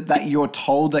it that you're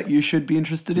told that you should be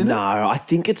interested in No, it? I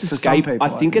think it's For some escape. people, I I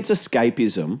think think. it's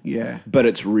escapism. Yeah. But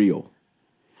it's real.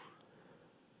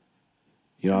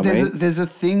 You know what I mean? There's a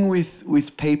thing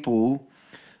with people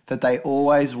that they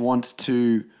always want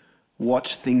to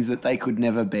watch things that they could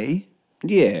never be.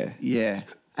 Yeah. Yeah.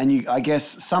 And I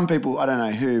guess some people, I don't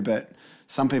know who, but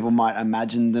some people might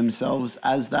imagine themselves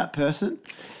as that person.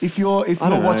 If you're don't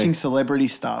know. watching celebrity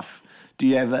stuff, do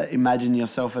you ever imagine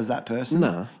yourself as that person?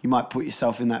 No. You might put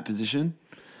yourself in that position.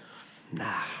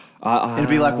 I, It'd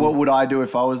be like, what would I do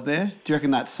if I was there? Do you reckon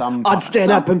that's some... I'd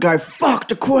stand up and go, fuck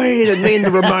the Queen, and me and the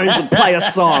Ramones would play a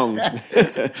song.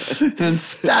 and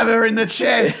stab her in the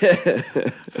chest.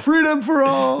 Freedom for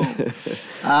all.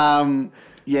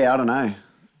 Yeah, I don't know.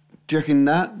 Do you reckon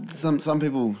that some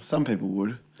people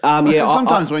would? Yeah,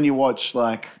 Sometimes when you watch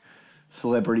like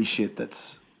celebrity shit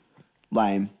that's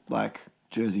lame, like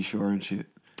Jersey Shore and shit,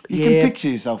 you Yeah. can picture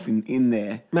yourself in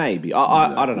there. Maybe.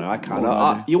 I don't know. I can't. What would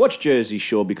I do? You watch Jersey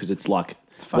Shore because it's like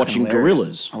fucking watching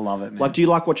hilarious. gorillas. I love it, man. Like, do you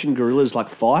like watching gorillas like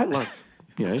fight? Like,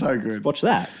 So good. Watch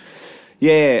that.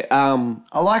 Yeah.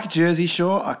 I like Jersey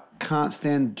Shore. I can't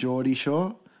stand Geordie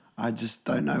Shore. I just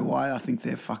don't know why. I think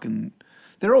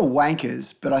they're all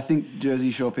wankers, but I think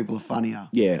Jersey Shore people are funnier.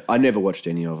 Yeah. I never watched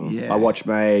any of them. Yeah. I watched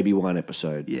maybe one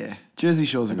episode. Yeah, Jersey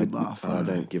Shore's a good laugh. I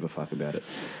don't give a fuck about it.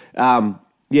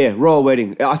 Yeah, Royal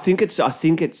Wedding. I think it's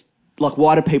like,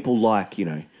 why do people like,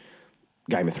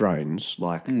 Game of Thrones?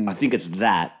 Like, I think it's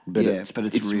that, but Yeah, it's but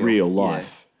it's real, real.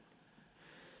 life.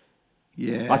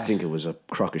 Yeah. I think it was a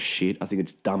crock of shit. I think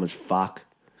it's dumb as fuck.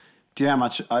 Do you know how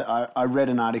much? I read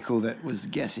an article that was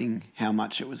guessing how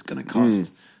much it was going to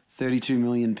cost. £32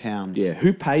 million. Yeah,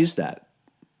 who pays that?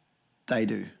 They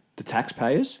do. The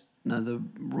taxpayers? No, the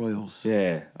royals.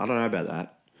 Yeah, I don't know about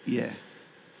that. Yeah.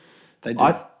 They do.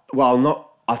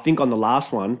 I think on the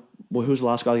last one, who was the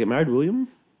last guy to get married? William?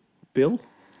 Bill?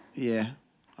 Yeah.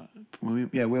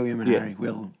 William and Yeah. Harry.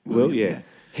 William,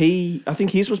 Yeah. I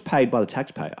think his was paid by the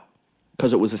taxpayer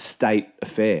because it was a state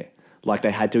affair. Like,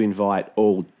 they had to invite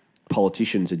all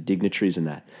politicians and dignitaries and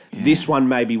that. Yeah. This one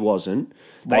maybe wasn't.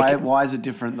 Why is it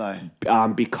different though?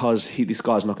 Because this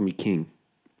guy's not going to be king.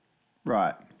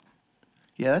 Right.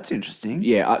 Yeah, that's interesting.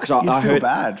 Yeah, because You'd I feel heard...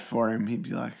 bad for him. He'd be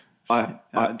like, I-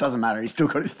 it doesn't matter. He's still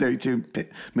got his £32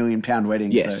 million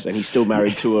wedding. Yes, so. and he's still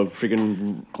married to a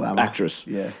friggin' Glamour. actress.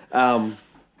 Yeah.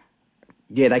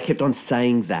 Yeah, they kept on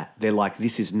saying that. They're like,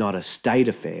 this is not a state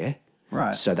affair.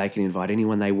 Right. So they can invite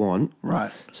anyone they want.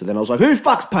 Right. So then I was like, who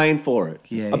fuck's paying for it?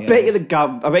 Yeah, I yeah. bet you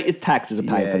I bet your taxes are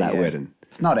paying for that yeah. wedding.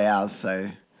 It's not ours, so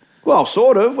Well,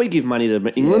 sort of. We give money to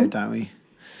yeah, England. don't we?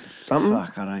 Something.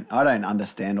 Fuck, I don't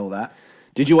understand all that.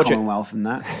 Did you watch it? Commonwealth and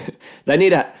that. They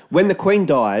need when the Queen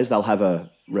dies, they'll have a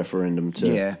referendum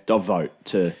they'll vote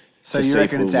to. So to you see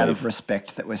reckon if it's we'll out leave. of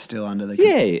respect that we're still under the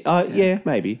Yeah,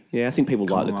 maybe. Yeah, I think people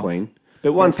like the Commonwealth. Queen,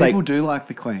 but once they people do like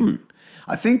the Queen.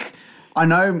 I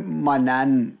know my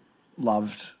nan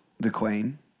loved the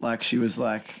Queen. Like she was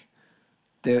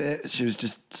she was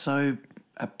just so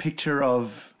a picture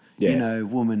of Yeah.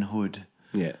 womanhood.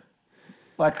 yeah.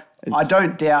 Like It's- I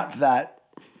don't doubt that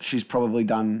she's probably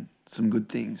done some good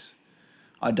things.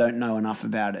 I don't know enough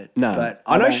about it. No, but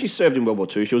I know don't- she served in World War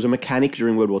II. She was a mechanic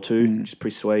during World War II, which is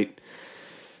pretty sweet.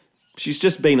 She's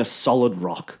just been a solid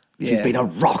rock. She's Yeah. been a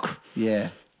rock. Yeah,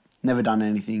 never done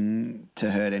anything to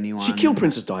hurt anyone. She killed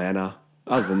Princess Diana.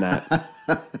 Other than that,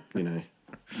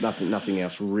 nothing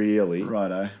else really.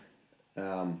 Righto.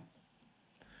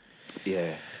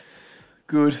 Yeah.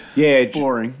 Good. Yeah.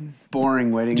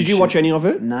 Boring wedding. Did you watch any of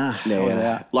it? Nah, I was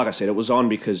out. Like I said, it was on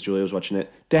because Julia was watching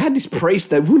it. They had this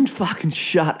priest that wouldn't fucking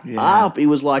shut up. He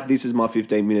was like, "This is my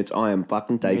 15 minutes. I am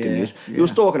fucking taking Yeah, this." He was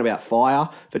yeah. talking about fire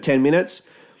for 10 minutes.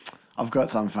 I've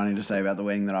got something funny to say about the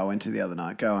wedding that I went to the other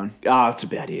night. Go on. That's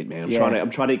about it, man. Yeah. I'm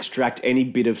trying to extract any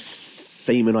bit of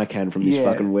semen I can from this Yeah.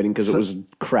 fucking wedding because it So- was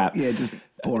crap. Yeah, just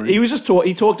boring. He was just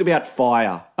he talked about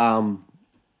fire,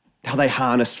 how they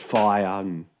harness fire,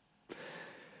 and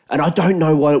I don't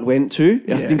know what it went to.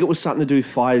 I Yeah. think it was something to do with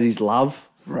fire is his love.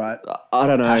 Right. I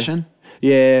don't know. Passion?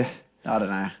 Yeah. I don't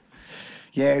know.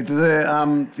 Yeah,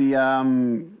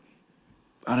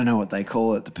 I don't know what they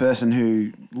call it. The person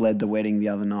who led the wedding the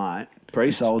other night.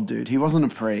 Priest? This old dude. He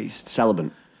wasn't a priest.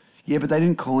 Celebrant. Yeah, but they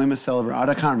didn't call him a celebrant.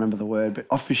 I can't remember the word, but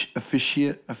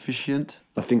officiant. I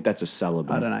think that's a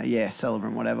celebrant. I don't know. Yeah,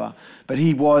 celebrant, whatever. But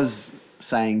he was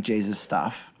saying Jesus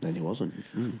stuff. And he wasn't.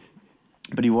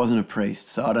 But he wasn't a priest,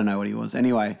 so I don't know what he was.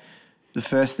 Anyway, the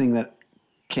first thing that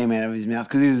came out of his mouth,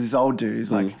 because he was this old dude,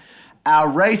 he's like, our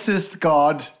racist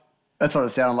God. That's what it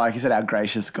sounded like. He said, our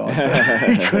gracious God.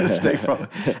 He couldn't speak properly.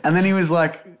 And then he was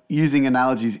like using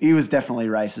analogies. He was definitely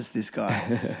racist, this guy.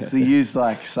 So he used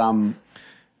like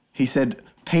he said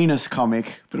penis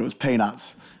comic, but it was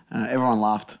peanuts. And everyone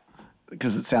laughed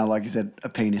because it sounded like he said a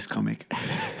penis comic.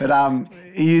 But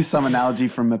he used some analogy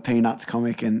from a Peanuts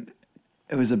comic, and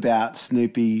it was about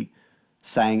Snoopy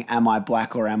saying, am I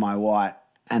black or am I white?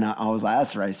 And I was like,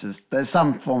 that's racist. There's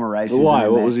some form of racism. Why?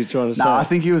 in What there. was he trying to say? No, I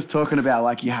think he was talking about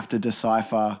like you have to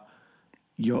decipher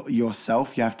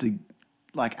yourself. You have to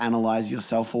like analyze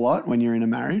yourself a lot when you're in a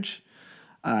marriage.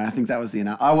 I think that was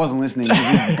I wasn't listening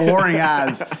because his boring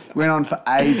ads went on for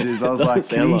ages. I was like,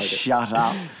 can you shut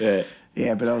up? Yeah.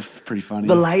 Yeah, but that was pretty funny.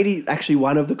 The lady, actually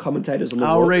one of the commentators on the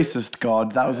Oh, wall, racist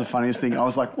God. That was the funniest thing. I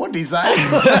was like, what did he say?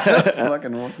 That's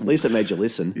fucking awesome. at least it made you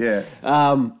listen. Yeah.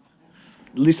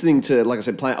 Listening to, like I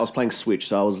said, I was playing Switch,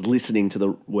 so I was listening to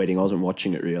the wedding. I wasn't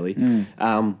watching it really.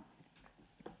 The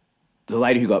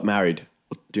lady who got married,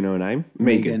 do you know her name?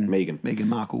 Megan. Meghan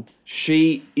Markle.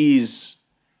 She is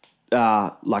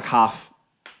like half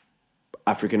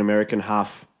African American,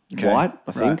 half white,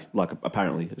 I think. Right. Like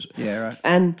apparently. Yeah, right.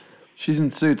 And She's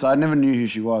in Suits. I never knew who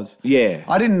she was. yeah.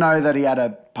 I didn't know that he had a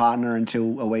partner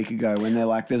until a week ago when they're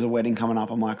like, there's a wedding coming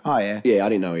up. I'm like, oh, yeah. Yeah, I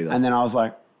didn't know either. And then I was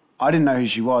like, I didn't know who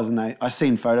she was. And I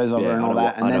seen photos of her and all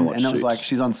that. And then it was like,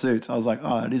 she's on Suits. I was like,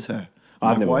 oh, it is her.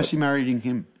 I'm like, why is she marrying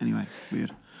him? Anyway,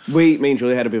 weird. Me and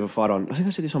Julia had a bit of a fight on, I think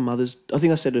I said this on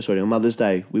Mother's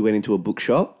Day. We went into a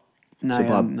bookshop. No, to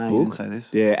buy a you didn't say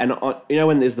this. Yeah, and you know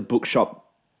when there's the bookshop,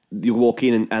 you walk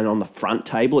in and on the front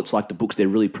table, it's like the books they're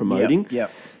really promoting.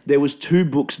 Yep. There was 2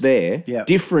 books there,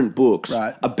 different books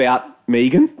about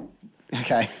Megan.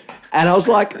 Okay. And I was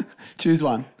like... Choose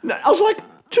one. No, I was like,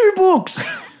 2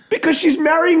 books because she's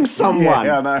marrying someone.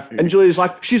 Yeah, I know. And Julia's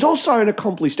like, she's also an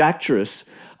accomplished actress.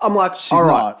 I'm like, She's all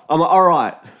right. not. I'm like, all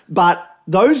right. But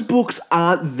those books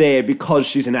aren't there because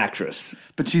she's an actress.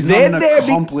 But she's not an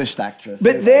accomplished actress.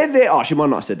 But they're there. Oh, she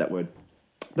might not have said that word.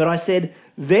 But I said,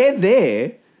 they're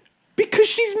there because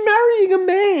she's marrying a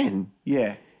man.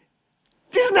 Yeah.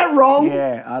 Isn't that wrong?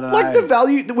 Yeah, I don't know. Like the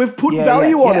value, we've put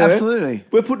value on her. Absolutely.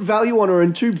 We've put value on her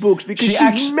in 2 books because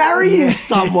she's marrying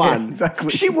someone. Yeah, exactly.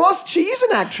 She is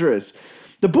an actress.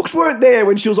 The books weren't there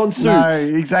when she was on Suits.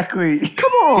 No, exactly.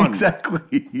 Come on.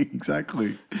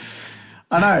 Exactly.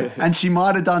 I know. And she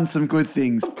might have done some good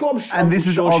things. I'm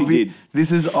sure she did.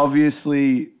 This is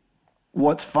obviously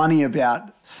what's funny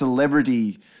about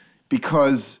celebrity,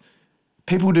 because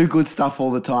people do good stuff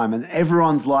all the time, and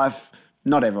everyone's life,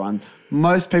 not everyone,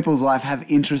 most people's life have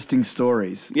interesting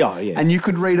stories. Yeah. And you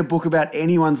could read a book about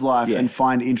anyone's life Yeah. and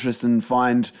find interest and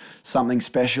find something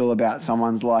special about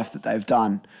someone's life that they've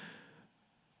done.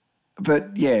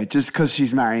 But yeah, just because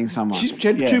she's marrying someone. She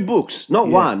had 2 books, not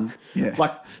one. Yeah.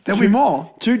 Like There'll be more.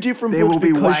 2 different There books will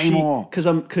be because way more. Because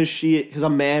a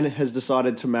man has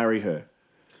decided to marry her.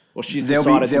 Or she's There'll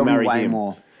decided be to marry way him.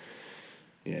 more.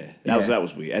 Yeah. That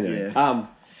was weird. Anyway. Yeah.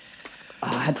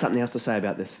 I had something else to say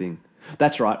about this thing.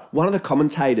 That's right. One of the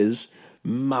commentators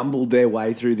mumbled their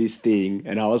way through this thing,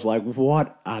 and I was like,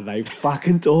 what are they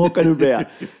fucking talking about?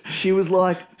 She was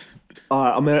like,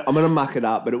 I'm gonna muck it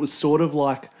up, but it was sort of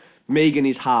like Megan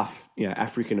is half,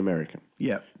 African American.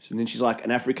 Yep. So then she's like,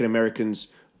 and African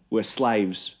Americans were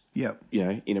slaves, Yep.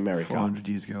 In America. 400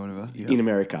 years ago, whatever. Yep. In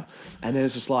America. And then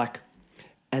it's just like,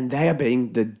 and they are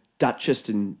being the Duchess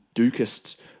and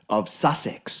Duchess of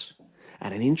Sussex.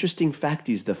 And an interesting fact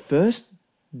is the first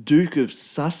Duke of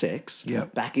Sussex,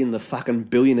 back in the fucking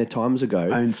billionaire times ago,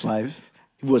 Owned slaves.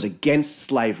 was against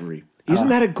slavery. Isn't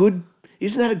that a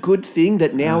good thing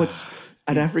that now it's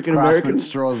an African American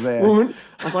straws there. woman?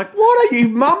 I was like, what are you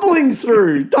mumbling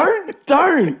through?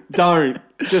 Don't.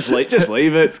 Just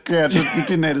leave it. Yeah, you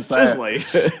didn't need to say Just it.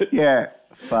 leave it. Yeah,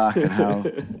 fucking hell.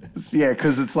 Yeah,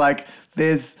 because it's like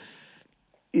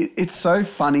it's so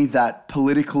funny that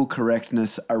political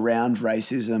correctness around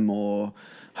racism or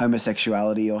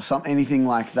homosexuality or anything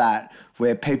like that,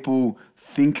 where people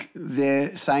think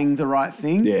they're saying the right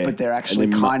thing, but they're actually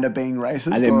kind of being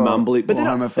racist and they're mumbling, but or they're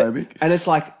homophobic. And it's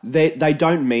like they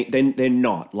don't mean they're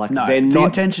not like No, they're the not,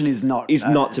 intention is not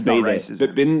to be there.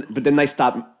 racism. But then they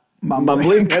start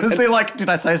mumbling because they're like, did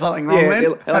I say something wrong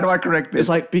then? How do I correct this? It's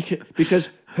like, because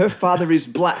her father is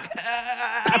black.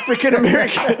 African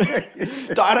American.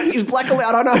 He's black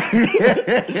allowed, I know.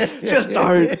 Just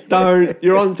don't.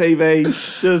 You're on TV.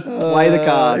 Just play the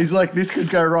card. He's like, this could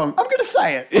go wrong. I'm going to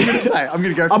say it. I'm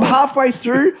going to go for I'm it. halfway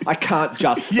through. I can't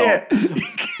just stop. Yeah.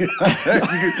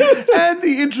 And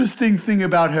the interesting thing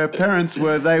about her parents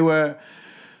were they were...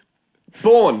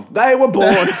 They were born.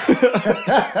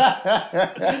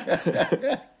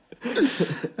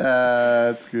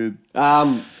 That's good.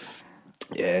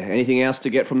 Yeah. Anything else to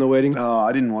get from the wedding? Oh,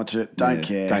 I didn't watch it. Don't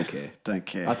care. Don't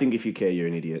care. I think if you care, you're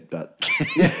an idiot. But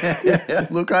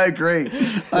look, I agree.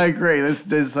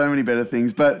 There's so many better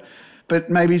things, but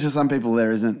maybe to some people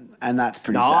there isn't, and that's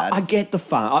pretty sad. I get the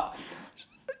fun.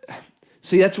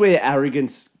 See, that's where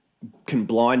arrogance can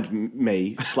blind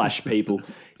me / people.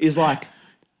 Is like,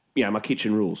 my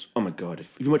kitchen rules. Oh my god!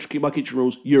 If you watch my kitchen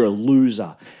rules, you're a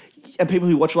loser. And people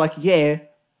who watch are like,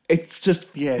 it's just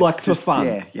for fun.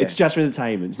 Yeah. It's just for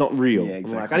entertainment. It's not real. Yeah,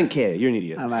 exactly. I'm like, I didn't care. You're an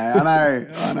idiot. I know.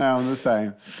 I'm the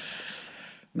same.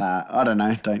 Nah, I don't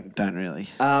know. Don't really.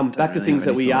 Back to things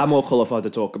that we are more qualified to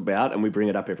talk about, and we bring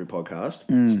it up every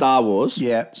podcast. Star Wars.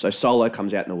 Yeah. So Solo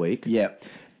comes out in a week. Yeah.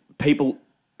 People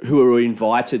who are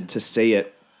invited to see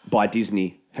it by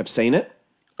Disney have seen it.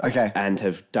 Okay. And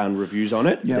have done reviews on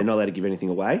it. Yep. They're not allowed to give anything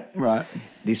away. Right.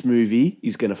 This movie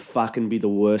is going to fucking be the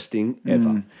worst thing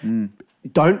ever.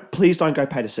 Please don't go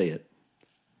pay to see it.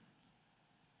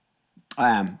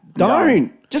 I am.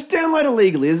 Don't. Just download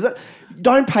illegally.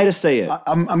 Don't pay to see it.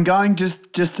 I'm going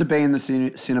just to be in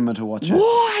the cinema to watch it.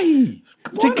 Why?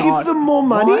 To give them more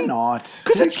money? Why not?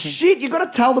 Because it's shit. You got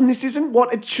to tell them this isn't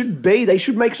what it should be. They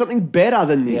should make something better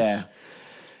than this.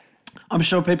 Yeah. I'm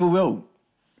sure people will.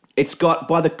 It's got,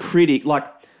 by the critics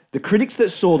that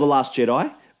saw The Last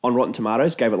Jedi on Rotten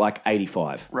Tomatoes gave it like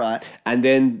 85. Right. And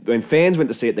then when fans went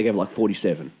to see it, they gave it like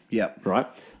 47. Yep. Right?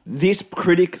 This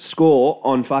critic score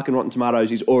on fucking Rotten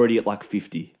Tomatoes is already at like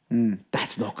 50.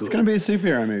 That's not good. It's going to be a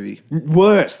superhero movie.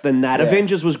 Worse than that. Yeah.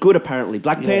 Avengers was good apparently.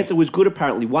 Black Panther was good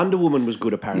apparently. Wonder Woman was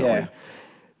good apparently. Yeah.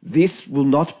 This will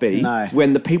not be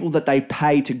when the people that they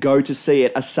pay to go to see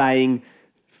it are saying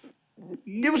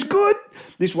it was good.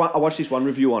 I watched this one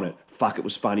review on it. Fuck, it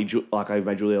was funny. I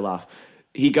made Julia laugh.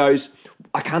 He goes,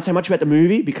 I can't say much about the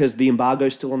movie because the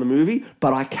embargo's still on the movie,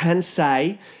 but I can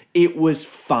say it was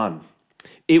fun.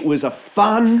 It was a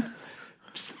fun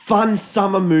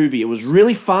summer movie. It was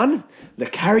really fun. The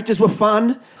characters were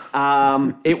fun.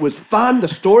 It was fun. The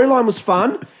storyline was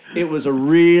fun. It was a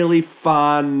really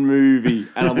fun movie.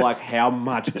 And I'm like, how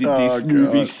much did this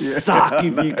movie suck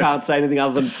if you can't say anything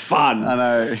other than fun? I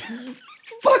know.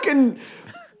 Fucking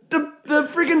the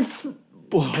friggin'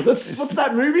 what's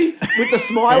that movie with the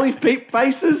smiley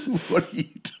faces? What are you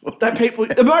doing? That people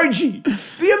emoji. The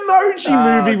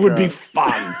emoji movie would be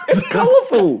fun. It's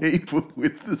colourful. People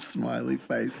with the smiley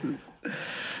faces.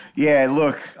 Yeah,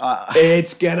 look,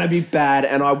 it's gonna be bad,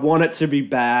 and I want it to be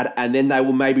bad, and then they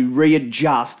will maybe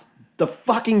readjust the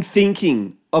fucking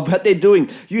thinking of what they're doing.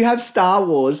 You have Star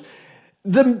Wars.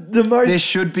 The most there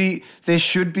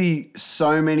should be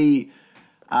so many.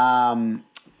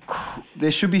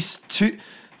 There should be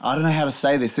I don't know how to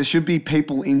say this. There should be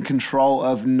people in control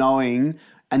of knowing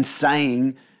and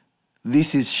saying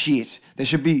this is shit. There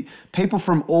should be people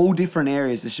from all different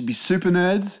areas. There should be super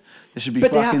nerds. There should be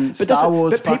Star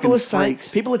Wars fucking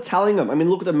freaks. People are telling them. I mean,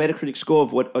 look at the Metacritic score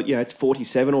of it's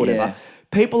 47 or whatever. Yeah.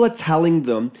 People are telling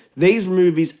them these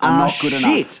movies are not good shit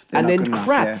enough. and then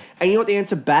crap. Yeah. And you know what the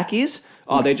answer back is?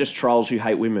 Oh, they're just trolls who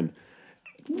hate women.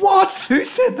 What? Who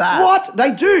said that? What?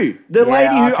 They do. The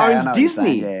lady who owns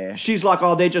Disney. Yeah. She's like,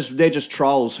 oh, they're just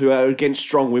trolls who are against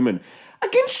strong women.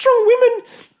 Against strong women?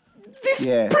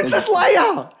 Princess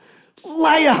Leia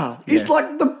is like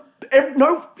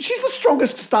she's the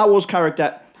strongest Star Wars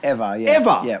character ever. Yeah.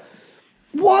 Ever. Yeah.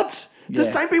 What? The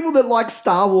same people that like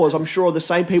Star Wars, I'm sure, are the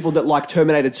same people that like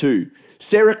Terminator 2.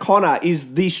 Sarah Connor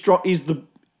is the.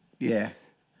 Yeah.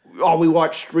 Oh, we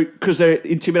watched because they're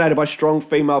intimidated by strong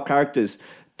female characters.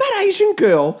 That Asian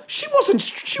girl, she had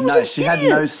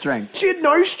no strength. She had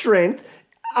no strength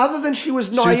other than she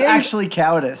was naive. She was actually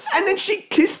cowardice. And then she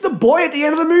kissed the boy at the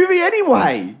end of the movie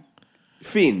anyway.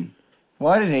 Finn.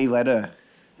 Why did he let her?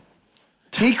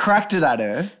 He cracked it at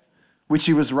her, which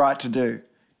he was right to do.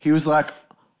 He was like,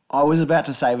 I was about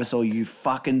to save us all, you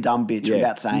fucking dumb bitch,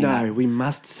 without saying that. No, we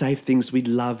must save things we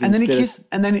love. And then he kissed,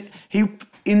 and then he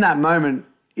in that moment...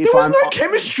 There was no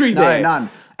chemistry there. No, none.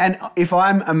 And if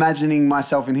I'm imagining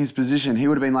myself in his position, he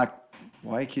would have been like,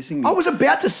 Why are you kissing me? I was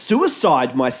about to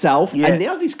suicide myself, Yeah. and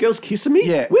now this girl's kissing me.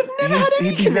 Yeah, We've never had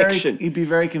any connection. He'd be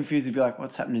very confused. He'd be like,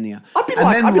 "What's happening here?"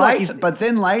 But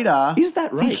then later, Is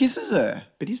that rape? He kisses her.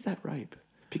 But is that rape?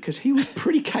 Because he was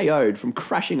pretty KO'd from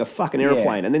crashing a fucking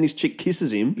airplane, and then this chick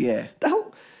kisses him. Yeah. The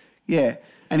hell? Yeah,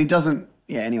 and he doesn't.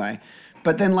 Yeah, anyway,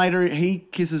 but then later he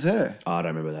kisses her. Oh, I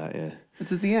don't remember that. Yeah,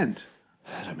 It's at the end,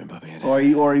 I don't remember being.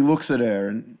 or he looks at her,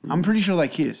 and I'm pretty sure they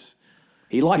kiss.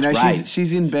 He likes You know, Ray.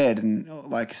 she's in bed and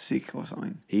like sick or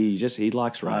something. He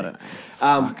likes Ray. I don't know.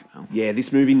 Fuck no. Yeah,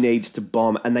 this movie needs to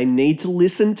bomb, and they need to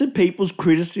listen to people's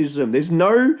criticism. There's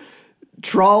no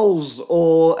trolls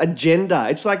or agenda.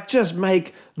 It's like, just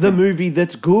make the movie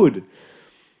that's good.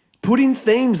 Put in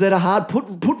themes that are hard. Put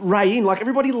Ray in. Like,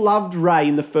 everybody loved Ray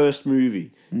in the first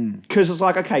movie because it's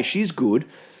like, okay, she's good,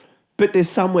 but there's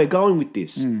somewhere going with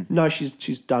this. No,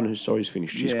 she's done. Her story's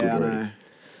finished. She's good I already.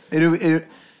 know.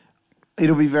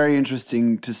 It'll be very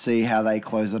interesting to see how they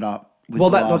close it up. With Well,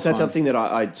 the that's last the one. thing that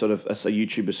I sort of, as a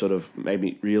YouTuber, sort of made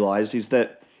me realise is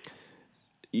that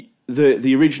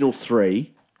the original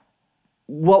three,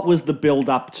 what was the build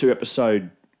up to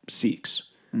episode 6?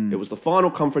 It was the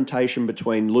final confrontation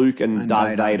between Luke and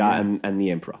Darth Vader yeah. and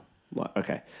the Emperor. Like,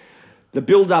 okay. The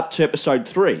build up to episode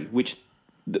 3, which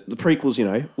the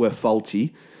prequels, were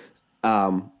faulty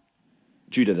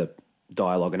due to the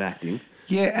dialogue and acting.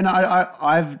 Yeah, and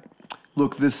I've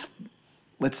look this.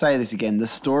 Let's say this again. The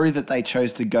story that they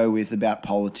chose to go with about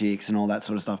politics and all that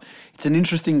sort of stuff. It's an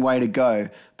interesting way to go,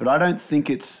 but I don't think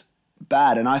it's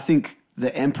bad. And I think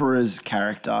the Emperor's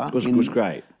character was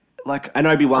great. Like, And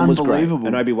Obi-Wan was great. unbelievable.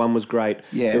 And Obi-Wan was great.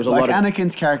 Yeah, There was a like lot of,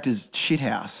 Anakin's character's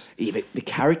shithouse. yeah, but the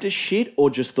character's shit or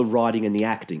just the writing and the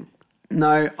acting?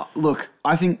 No, look,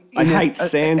 I think I hate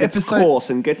sand. It's coarse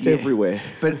and gets everywhere.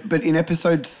 But in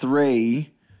episode 3,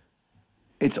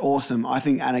 it's awesome. I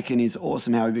think Anakin is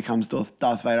awesome how he becomes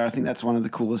Darth Vader. I think that's one of the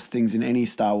coolest things in any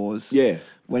Star Wars. Yeah.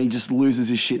 When he just loses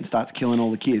his shit and starts killing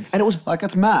all the kids. And it was- like,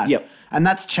 that's mad. Yep. And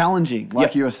that's challenging, like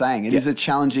Yep. you were saying. It is a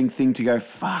challenging thing to go,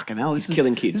 fucking hell, this is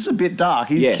killing kids. This is a bit dark.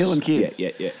 He's Yes. killing kids.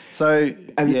 Yeah. So,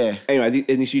 And yeah. Anyway,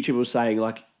 and this YouTuber was saying,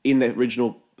 like, in the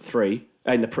original 3,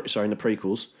 in the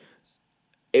prequels,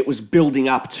 it was building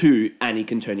up to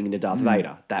Anakin turning into Darth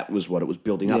Vader. That was what it was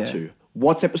building up Yeah. to.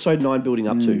 What's episode 9 building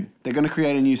up to? They're going to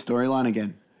create a new storyline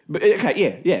again. But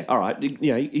okay, yeah, all right.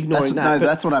 Ignoring that. but-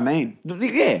 That's what I mean.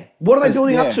 yeah. What are they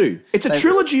building up yeah. to? It's a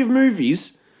trilogy of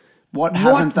movies. What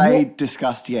haven't they what-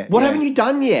 discussed yet? What Yeah. haven't you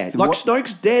done yet? Like, what-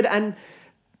 Snoke's dead, and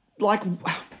like,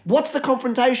 what's the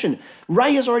confrontation?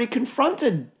 Rey has already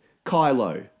confronted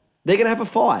Kylo. They're going to have a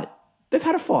fight. They've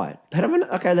had a fight. They're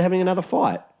having another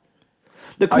fight.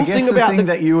 The cool I guess thing the about thing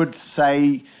that you would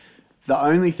say, the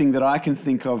only thing that I can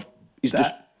think of is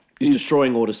that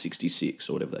destroying Order 66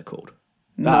 or whatever they're called.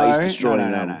 No, he's destroying.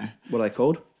 no. What are they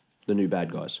called? The new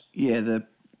bad guys. yeah, the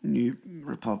New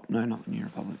Republic. No, not the New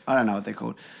Republic. I don't know what they're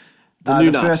called. The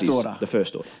new the Nazis. First Order. The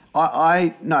First Order.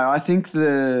 I think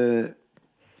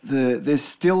there's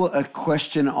still a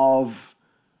question of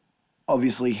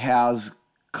obviously how's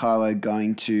Kylo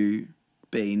going to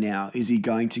be now? Is he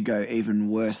going to go even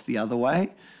worse the other way,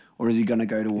 or is he going to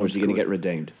go towards? Or is he going to good? get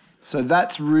redeemed? So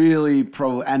that's really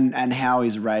probably and how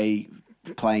is Rey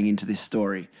playing into this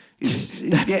story?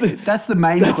 That's the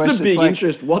main question. That's the It's big like,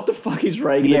 interest. What the fuck is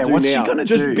Rey going to Yeah, do what's she now? gonna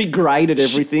Just do? be great at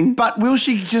everything? But will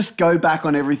she just go back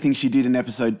on everything she did in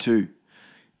episode 2?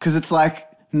 Because it's like,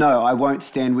 no, I won't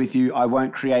stand with you. I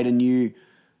won't create a new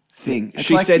thing. It's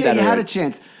She like, said yeah, that you had already. a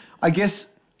chance. I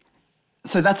guess.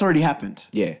 So that's already happened.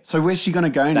 Yeah. So where's she going to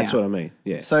go now? That's what I mean.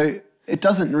 Yeah. So it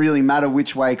doesn't really matter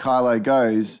which way Kylo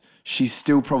goes. She's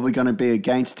still probably going to be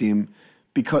against him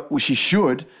because she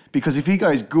should. Because if he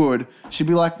goes good, she'd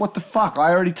be like, "What the fuck?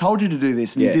 I already told you to do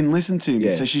this, and you Yeah. didn't listen to me."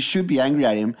 Yeah. So she should be angry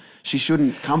at him. She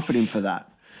shouldn't comfort him for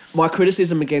that. My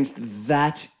criticism against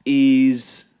that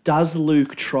is, does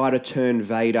Luke try to turn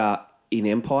Vader in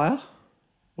Empire?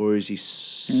 Or is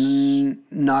he...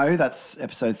 No, that's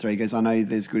episode 3. He goes, "I know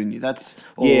there's good in you." That's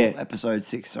all episode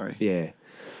 6. Sorry. Yeah.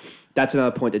 That's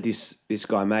another point that this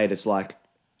guy made. It's like,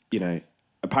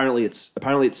 apparently it's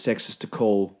sexist to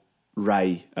call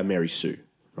Rey a Mary Sue,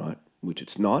 right? Which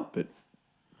it's not, but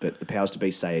the powers to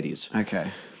be say it is. Okay.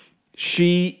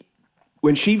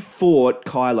 When she fought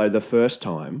Kylo the first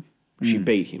time, she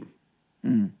beat him.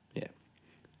 Yeah.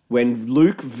 When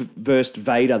Luke versed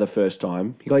Vader the first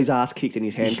time, he got his ass kicked and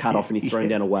his hand cut off and he's thrown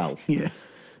down a well. Yeah.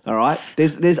 All right?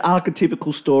 There's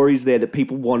archetypical stories there that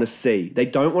people want to see. They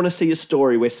don't want to see a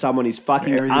story where someone is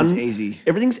fucking... Everything's easy.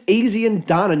 Everything's easy and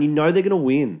done and they're going to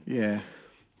win. Yeah.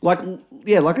 Like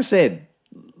I said,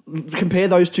 compare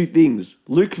those two things.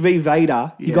 Luke v.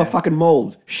 Vader, you Yeah. got fucking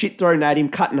mauled. Shit thrown at him,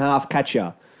 cut in half, catch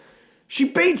ya. She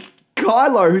beats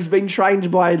Kylo, who's been trained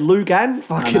by Luke and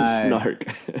fucking know. Snoke.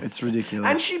 It's ridiculous.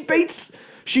 And she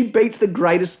beats the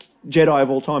greatest Jedi of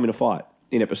all time in a fight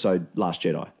in episode Last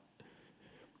Jedi.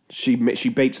 She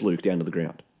beats Luke down to the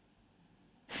ground.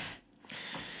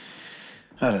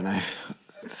 I don't know.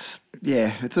 It's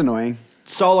annoying.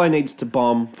 Solo needs to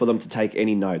bomb for them to take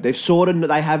any note. They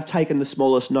have taken the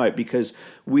smallest note because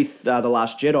with The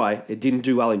Last Jedi, it didn't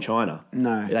do well in China.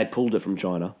 No. They pulled it from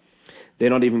China. They're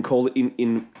not even called it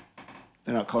in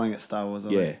They're not calling it Star Wars, are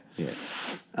they? yeah.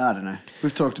 I don't know.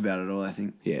 We've talked about it all, I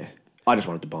think. Yeah. I just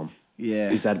wanted to bomb. Yeah.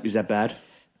 Is that bad?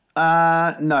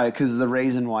 No, because the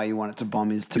reason why you want it to bomb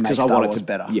is to make Because Star Wars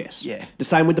better. Yes. Yeah. The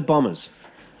same with the Bombers.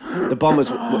 The Bombers,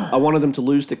 I wanted them to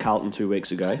lose to Carlton 2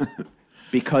 weeks ago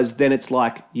because then it's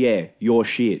like, yeah, you're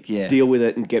shit. Yeah. Deal with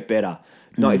it and get better.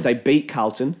 No, if they beat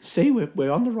Carlton, see,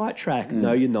 we're on the right track.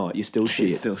 No, you're not. You're still shit.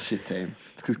 It's still shit team.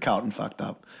 It's because Carlton fucked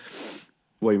up.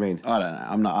 What do you mean? I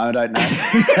don't know. I don't know.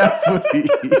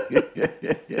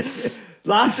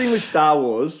 Last thing with Star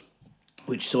Wars,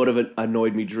 which sort of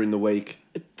annoyed me during the week.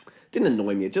 It didn't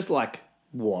annoy me. It's just like,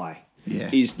 why?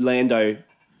 Yeah. Is Lando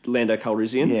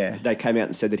Calrissian. Yeah. They came out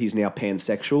and said that he's now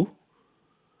pansexual.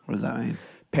 What does that mean?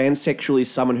 Pansexual is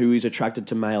someone who is attracted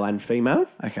to male and female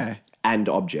Okay. and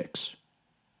objects.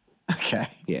 Okay.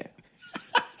 Yeah.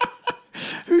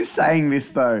 Who's saying this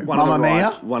though? Mamma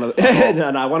Mia? One of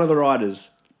the writers.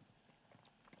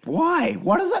 Why?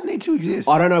 Why does that need to exist?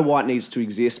 I don't know why it needs to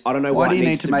exist. I don't know Why why do it you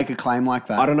needs need to make a claim like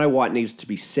that? I don't know why it needs to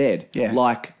be said. Yeah.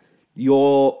 Like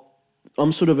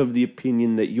I'm sort of the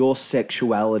opinion that your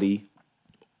sexuality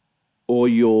or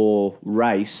your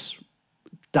race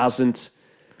doesn't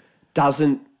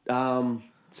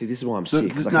see, this is why I'm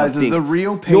sick. 'Cause I can't think. The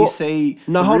real PC,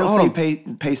 hold on.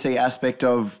 PC aspect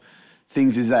of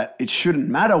things is that it shouldn't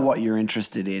matter what you're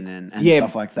interested in and Yeah,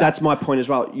 stuff like that. that's my point as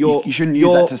well. You shouldn't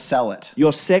use that to sell it.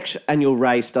 Your sex and your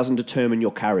race doesn't determine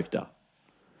your character.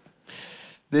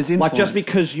 There's influence. Like just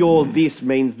because you're this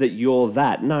means that you're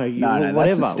that. No, you're No, whatever.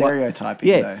 that's a stereotyping.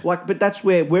 Yeah, though. but that's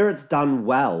where it's done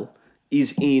well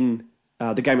is in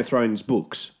the Game of Thrones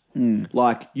books.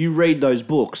 Like you read those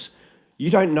books, you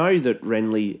don't know that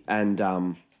Renly and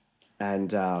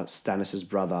Stannis'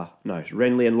 brother,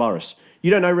 Renly and Loras. You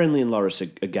don't know Renly and Loras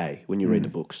are gay when you read the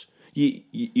books.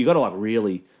 You got to like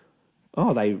really,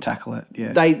 they tackle it.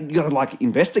 Yeah, you got to like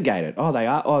investigate it. Oh, they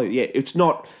are. Oh, yeah. It's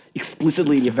not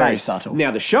explicitly in your very face. subtle.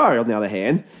 Now the show, on the other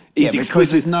hand, is because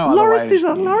explicit. there's no other way to-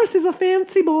 Loras is a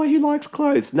fancy boy who likes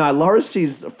clothes. No, Loras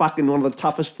is fucking one of the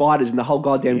toughest fighters in the whole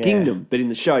goddamn kingdom. But in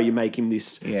the show, you make him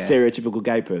this stereotypical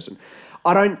gay person.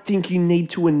 I don't think you need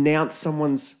to announce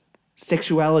someone's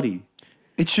sexuality.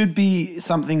 It should be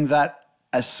something that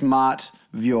a smart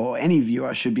viewer or any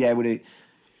viewer should be able to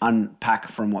unpack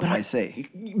from what they see.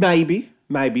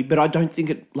 Maybe, but I don't think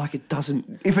it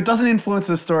doesn't. If it doesn't influence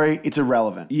the story, it's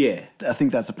irrelevant. Yeah. I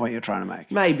think that's the point you're trying to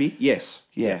make. Maybe, yes.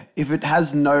 Yeah. If it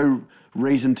has no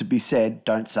reason to be said,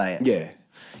 don't say it. Yeah.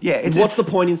 Yeah. What's the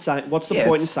point in saying? What's the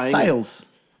point in saying sales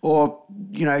or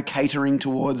catering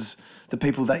towards the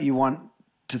people that you want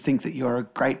to think that you're a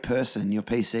great person, your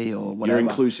PC or whatever. You're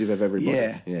inclusive of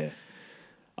everybody. Yeah.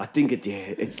 I think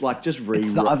it's like just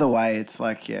It's the other way. It's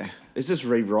like It's just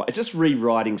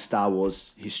rewriting Star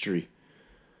Wars history.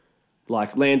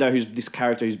 Like Lando, who's this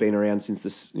character who's been around since the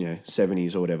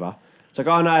 70s or whatever. It's like,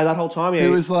 oh no, that whole time he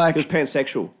was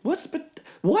pansexual.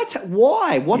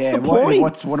 Why? What's the point?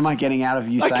 What am I getting out of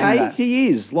you saying Okay, that? he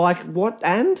is. Like what?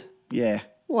 And Yeah.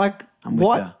 like I'm with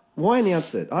what? ya. Why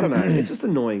announce it? I don't know. It's just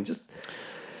annoying. Just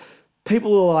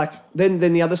people are like. Then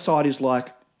the other side is like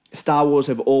Star Wars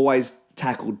have always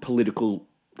tackled political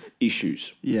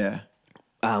issues. Yeah.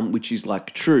 Which is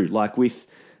like true. Like with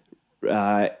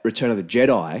Return of the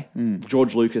Jedi,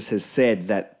 George Lucas has said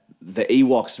that the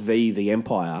Ewoks v the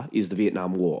Empire is the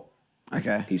Vietnam War.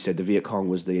 Okay. He said the Viet Cong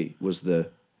was the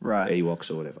Right.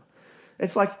 Ewoks or whatever.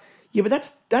 It's like, yeah, but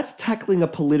that's tackling a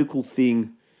political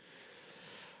thing.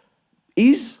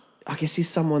 Is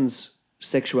someone's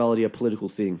sexuality a political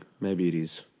thing? Maybe it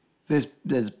is. There's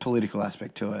a political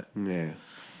aspect to it. Yeah.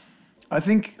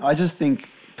 I just think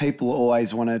people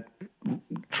always want to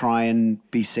try and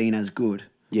be seen as good.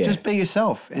 Yeah. Just be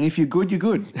yourself. And if you're good, you're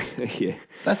good. Yeah.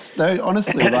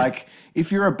 Honestly, like,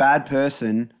 if you're a bad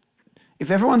person, if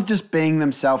everyone's just being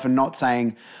themselves and not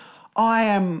saying, I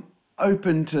am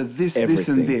open to this, this,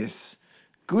 and Everything. this,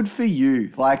 good for you.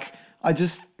 Like,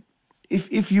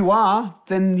 if you are,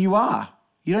 then you are.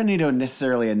 You don't need to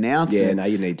necessarily announce it. Yeah, no,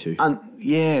 you need to.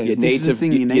 This is the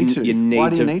thing you need to. Why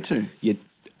do you need to?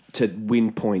 To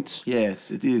win points.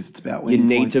 Yes, it is. It's about You winning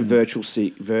need points. to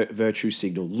virtue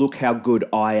signal. Look how good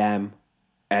I am.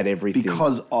 at everything.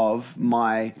 because of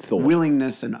my Thought.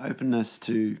 willingness and openness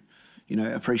to,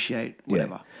 appreciate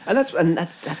whatever. And that's So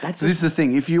this is the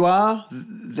thing. If you are,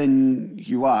 then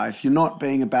you are. If you're not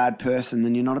being a bad person,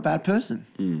 then you're not a bad person.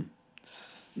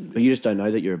 but you just don't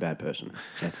know that you're a bad person.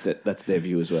 That's their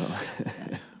view as well.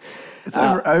 It's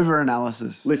over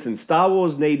analysis. Listen, Star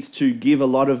Wars needs to give a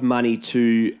lot of money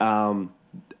to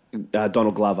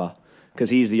Donald Glover because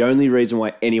he's the only reason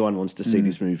why anyone wants to see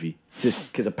this movie.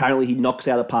 Just because apparently he knocks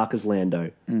out of park as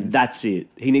Lando. That's it.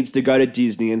 He needs to go to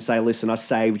Disney and say, listen, I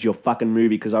saved your fucking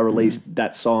movie because I released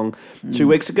that song 2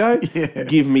 weeks ago. Yeah.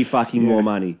 Give me fucking more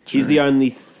money. True. He's the only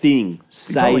thing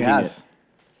saving it.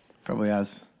 Probably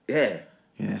has. Yeah.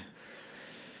 Yeah.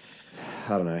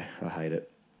 I don't know. I hate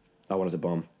it. I wanted to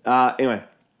bomb. Anyway,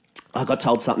 I got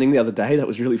told something the other day that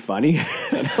was really funny.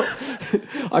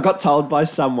 I got told by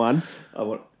someone,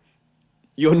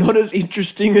 you're not as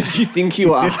interesting as you think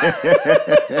you are.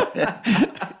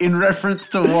 In reference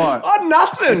to what? Oh,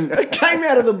 nothing. It came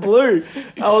out of the blue.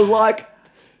 I was like, at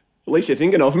least you're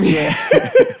thinking of me. Yeah.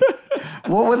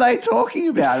 What were they talking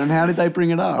about and how did they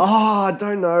bring it up? Oh, I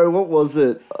don't know. What was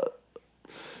it?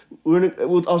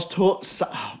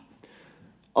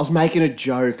 I was making a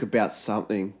joke about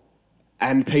something,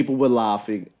 and people were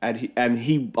laughing, and he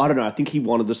I don't know. I think he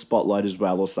wanted the spotlight as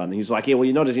well or something. He's like, "Yeah, well,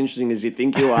 you're not as interesting as you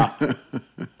think you are."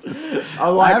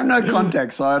 I have no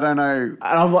context, so I don't know. And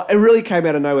I'm like, it really came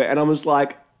out of nowhere, and I was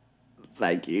like,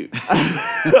 "Thank you."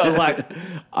 I was like,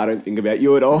 "I don't think about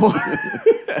you at all."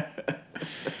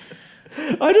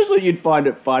 I just thought you'd find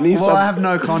it funny. Well, I have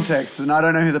no context, and I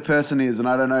don't know who the person is, and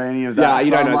I don't know any of that. Yeah, you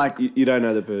so don't I'm know. like, You don't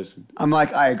know the person. I'm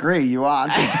like, I agree, you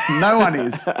aren't. No one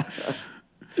is.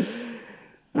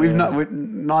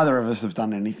 Neither of us have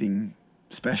done anything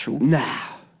special. Nah.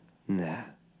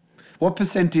 What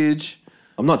percentage?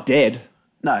 I'm not dead.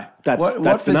 No. That's what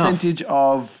enough. percentage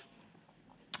of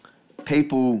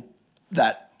people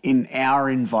that in our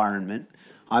environment,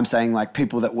 I'm saying like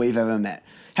people that we've ever met.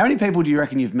 How many people do you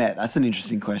reckon you've met? That's an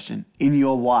interesting question. In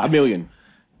your life? 1 million.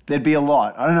 There'd be a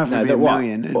lot. I don't know if it'd be a what?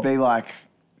 million. It'd be like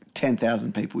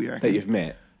 10,000 people, you reckon? That you've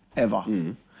met. Ever.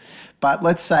 But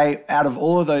let's say out of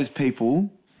all of those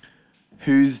people,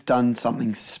 who's done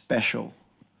something special?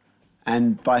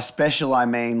 And by special, I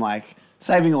mean like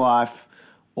saving a life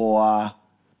or...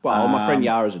 Well, my friend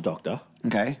Yara's a doctor.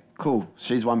 Okay, cool.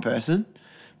 She's one person.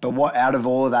 But what out of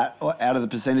all of that, out of the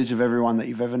percentage of everyone that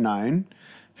you've ever known,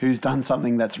 who's done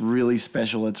something that's really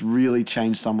special, that's really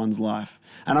changed someone's life?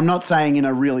 And I'm not saying in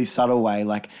a really subtle way,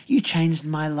 like, you changed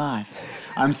my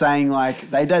life. I'm saying like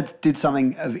they did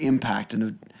something of impact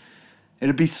and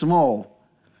it'd be small.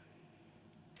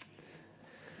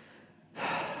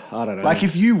 I don't know. Like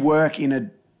if you work in a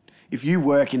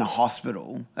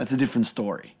hospital, that's a different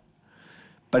story.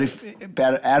 But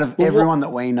out of everyone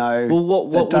that we know, what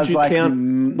would you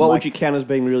count? What would you count as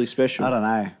being really special? I don't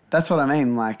know. That's what I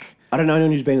mean. Like, I don't know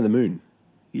anyone who's been to the moon.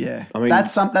 Yeah, I mean,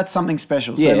 that's something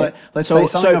special. Yeah. So let's say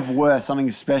something of worth,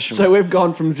 something special. So we've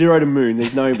gone from 0 to moon.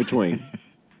 There's no in between.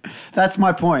 That's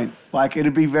my point. Like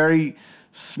it'd be very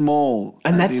small,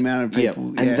 and that's the amount of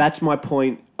people. Yeah. And that's my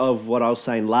point of what I was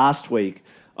saying last week.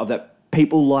 Of that,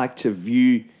 people like to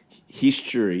view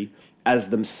history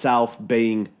as themselves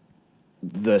being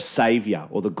the savior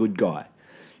or the good guy.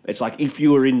 It's like if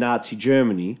you were in Nazi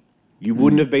Germany, you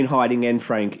wouldn't have been hiding Anne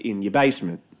Frank in your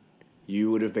basement. You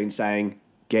would have been saying,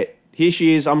 here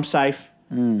she is, I'm safe.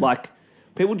 Like,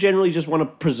 people generally just want to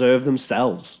preserve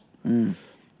themselves. So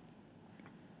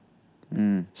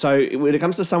when it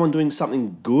comes to someone doing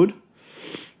something good,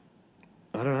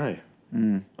 I don't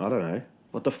know. I don't know.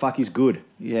 What the fuck is good?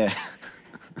 Yeah.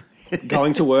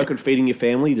 Going to work and feeding your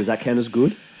family, does that count as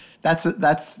good?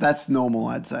 That's normal,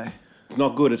 I'd say. It's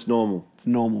not good, it's normal. It's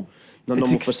normal. Not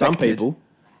normal for some people.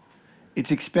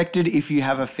 It's expected if you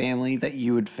have a family that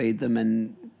you would feed them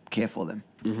and care for them.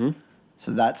 Mm-hmm.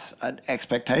 So that's an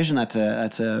expectation. That's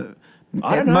a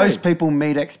I don't know. Most people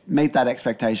meet that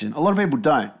expectation. A lot of people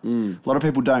don't. A lot of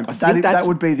people don't. But that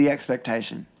would be the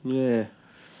expectation. Yeah,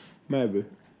 maybe.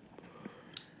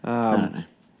 I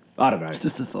don't know. It's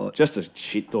just a thought. Just a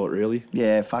shit thought, really.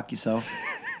 Yeah, fuck yourself.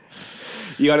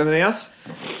 You got anything else?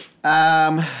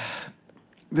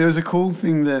 There was a cool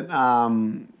thing that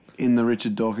in the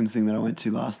Richard Dawkins thing that I went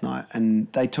to last night,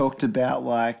 and they talked about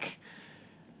like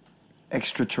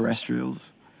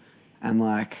extraterrestrials and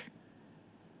like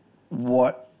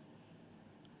what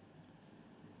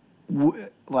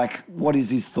is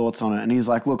his thoughts on it? And he's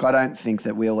like, look, I don't think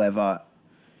that we'll ever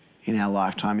in our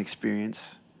lifetime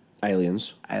experience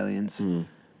aliens.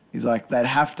 He's like, they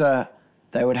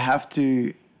would have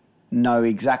to know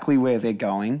exactly where they're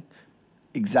going,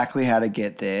 exactly how to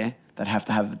get there. that have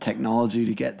to have the technology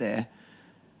to get there.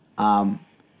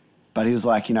 But he was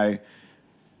like,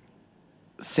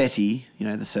 SETI,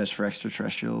 the search for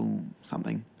extraterrestrial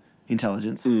something,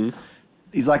 intelligence.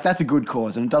 He's like, that's a good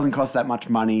cause and it doesn't cost that much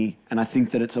money. And I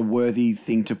think that it's a worthy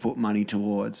thing to put money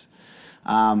towards.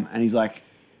 And he's like,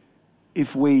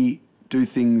 if we do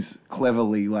things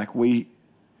cleverly,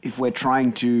 if we're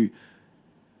trying to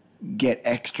get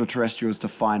extraterrestrials to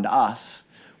find us,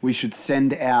 we should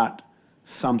send out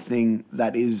something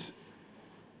that is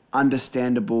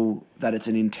understandable, that it's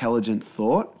an intelligent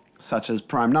thought, such as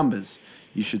prime numbers.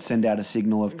 You should send out a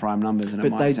signal of prime numbers, and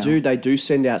But they do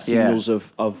send out signals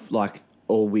of like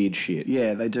all weird shit.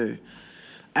 Yeah, they do.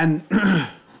 And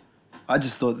I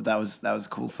just thought that was a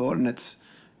cool thought, and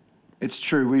it's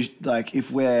true. We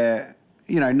if we're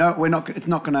we're not. It's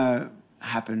not going to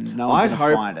happen. No one's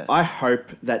going to find us. I hope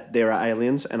that there are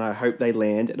aliens, and I hope they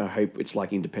land, and I hope it's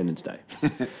like Independence Day.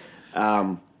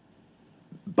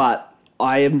 But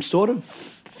I am sort of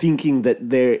thinking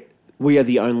that we are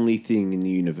the only thing in the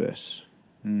universe.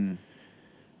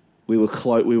 We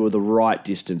were the right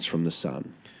distance from the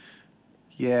sun.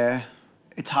 Yeah,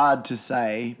 it's hard to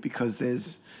say because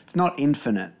it's not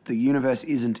infinite. The universe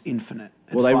isn't infinite.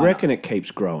 It's They finite. reckon it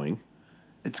keeps growing.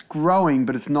 It's growing,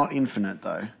 but it's not infinite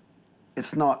though.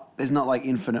 It's not. There's not like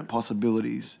infinite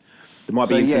possibilities. There might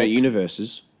be infinite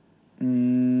universes.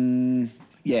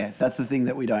 Yeah, that's the thing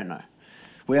that we don't know.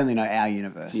 We only know our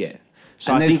universe. Yeah.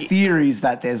 So And I there's think theories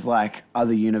that there's like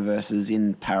other universes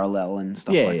in parallel and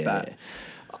stuff like that.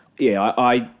 Yeah,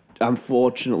 I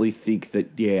unfortunately think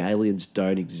that aliens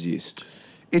don't exist.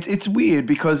 It's weird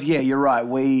because you're right.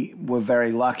 We were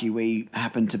very lucky. We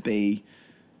happened to be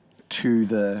to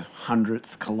the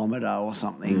 100th kilometre or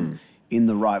something in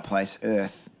the right place,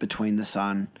 Earth, between the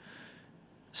sun,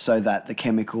 so that the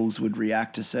chemicals would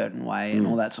react a certain way and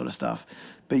all that sort of stuff.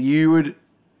 But you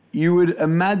would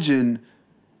imagine,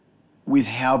 with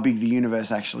how big the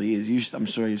universe actually is, I'm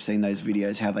sure you've seen those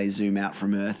videos how they zoom out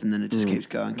from Earth and then it just keeps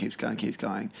going.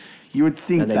 You would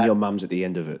think And then your mum's at the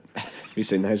end of it. Have you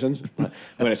seen those ones?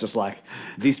 When it's just like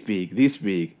this big, this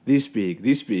big, this big,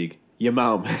 this big. Your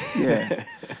mum. Yeah.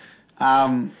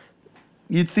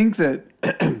 You'd think that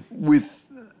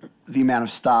with the amount of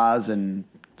stars and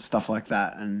stuff like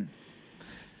that, and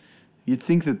you'd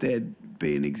think that there'd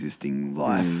be an existing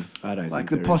life. I don't like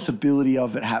think the possibility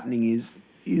of it happening is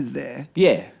there.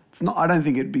 Yeah. It's not. I don't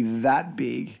think it'd be that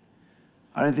big.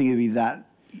 I don't think it'd be that.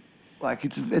 Like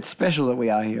it's special that we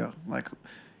are here. Like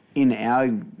in our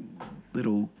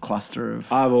little cluster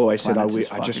of. I've always said planets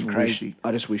is I just crazy.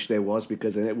 I just wish there was,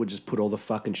 because then it would just put all the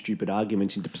fucking stupid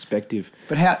arguments into perspective.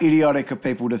 But how idiotic are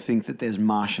people to think that there's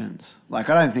Martians? Like,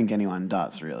 I don't think anyone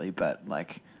does really, but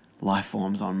like life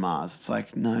forms on Mars. It's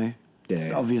like, no, it's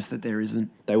Yeah. obvious that there isn't.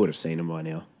 They would have seen them by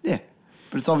now. Yeah,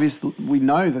 but it's obvious that we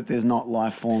know that there's not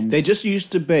life forms. There just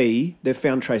used to be. They've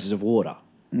found traces of water,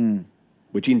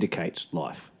 which indicates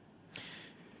life.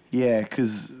 Yeah,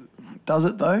 because does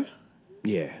it though?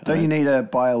 Yeah. Don't you need a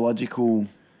biological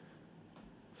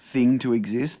thing to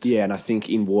exist? Yeah, and I think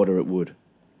in water it would.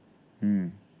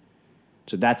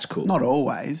 So that's cool. Not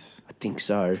always. I think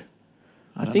so.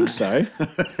 I don't think know. so.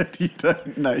 You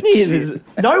don't know. Yeah, shit.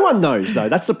 no one knows, though.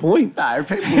 That's the point. No,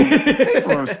 people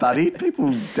have studied.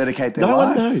 People dedicate their No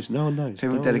life. one knows. No one knows.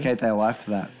 People No one dedicate their life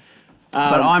to that.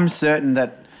 But I'm certain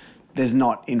that there's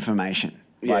not information.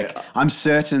 Yeah. Like, I'm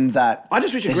certain that I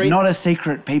just wish there's agreed- not a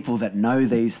secret people that know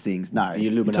these things. No, The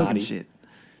you're Illuminati. talking shit.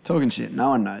 Talking shit. No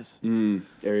one knows.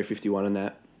 Area 51 and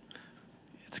that.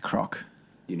 It's a crock.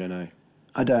 You don't know.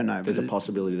 I don't know. There's a But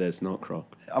possibility that it's not Croc.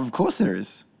 of course there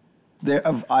is.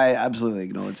 I absolutely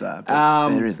acknowledge that. But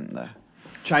there isn't, though.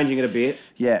 Changing it a bit.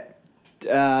 Yeah.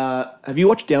 Have you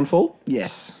watched Downfall?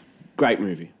 Yes. Great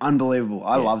movie. Unbelievable.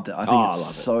 I loved it. I think I it's love it.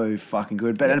 so fucking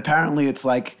good. But apparently it's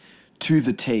like to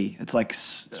the T. It's like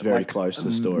it's very close to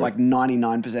the story. Like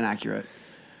 99% accurate.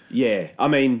 Yeah. I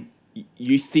mean,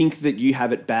 you think that you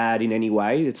have it bad in any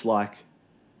way. It's like,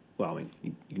 well, I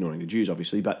mean, ignoring the Jews,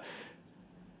 obviously, but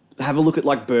have a look at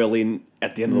like Berlin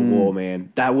at the end of the war,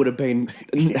 man. That would have been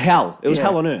hell. It was Yeah.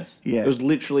 hell on earth. Yeah. It was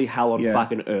literally hell on Yeah.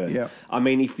 fucking earth. Yeah. I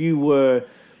mean, if you were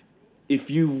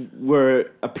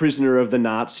a prisoner of the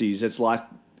Nazis, it's like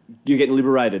you're getting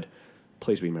liberated.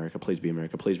 Please be America, please be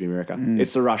America, please be America.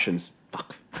 It's the Russians.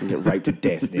 Fuck. You get raped to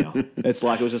death now. It's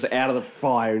like it was just out of the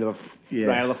fire out of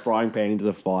the frying pan into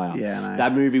the fire. Yeah, I know.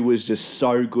 That movie was just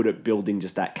so good at building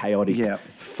just that chaotic Yeah.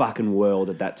 fucking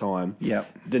world at that time. Yeah.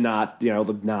 The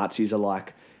Nazis are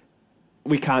like,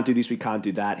 we can't do this, we can't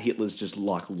do that. Hitler's just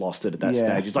like lost it at that Yeah,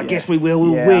 stage. He's like, yeah. yes, we will,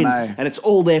 we'll Yeah, I win. know. And it's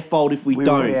all their fault if we We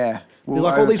don't. will, yeah. They're We'll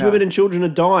like, all these overpower. women and children are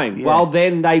dying. Yeah. Well,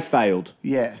 then they failed.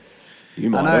 Yeah. You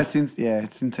might I know have.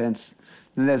 it's intense.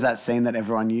 And there's that scene that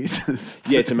everyone uses.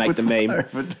 Yeah, to make put the meme.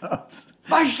 overdubs.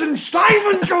 Jason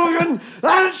Statham, Jordan!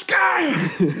 Let's go!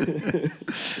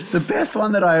 The best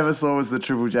one that I ever saw was the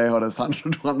Triple J Hottest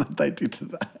 100 one that they did to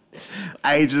that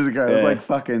ages ago. It was Yeah. like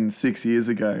fucking 6 years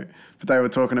ago. But they were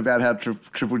talking about how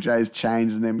Triple J's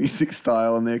changed in their music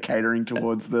style and they're catering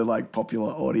towards the like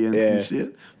popular audience Yeah. and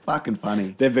shit. Fucking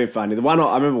funny. They've been funny. I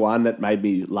remember one that made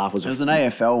me laugh was It was an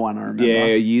AFL one, I remember.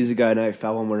 yeah, years ago, an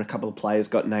AFL one where a couple of players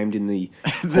got named in the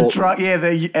The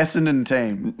Essendon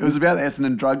team. It was about the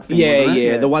Essendon drug thing, Yeah, wasn't it?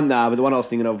 yeah. But the one I was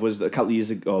thinking of was a couple of years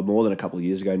ago, or more than a couple of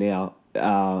years ago now.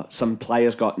 Some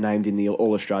players got named in the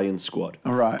All Australian squad.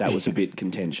 Oh, right. That was a bit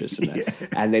contentious, and that.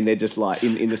 And then they're just like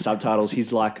in the subtitles.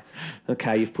 He's like,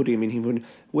 "Okay, you've put him in.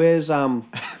 Where's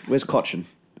Cochin?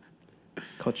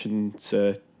 Cochin,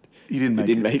 sir." You didn't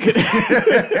He make didn't it.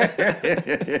 make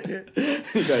it.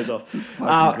 He goes off.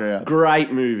 fucking great.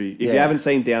 Great movie. If you Yeah. haven't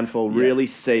seen Downfall, really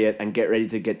see it and get ready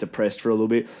to get depressed for a little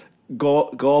bit.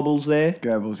 Goebbels there.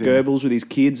 Goebbels, yeah. Goebbels with his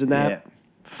kids and that. Yeah.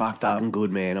 Fucked up. Fucking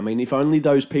good, man. I mean, if only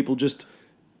those people just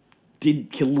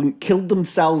killed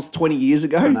themselves 20 years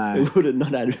ago, No. they would have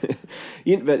not had.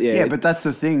 But yeah. Yeah, but that's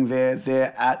the thing.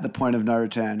 They're at the point of no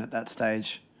return at that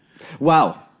stage.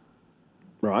 Well,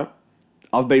 right.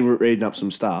 I've been reading up some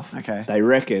stuff. Okay. They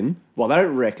reckon, well, they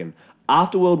don't reckon.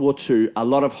 After World War II, a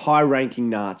lot of high-ranking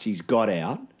Nazis got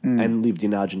out and lived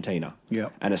in Argentina.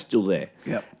 Yep. And are still there.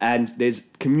 Yep. And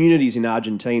there's communities in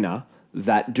Argentina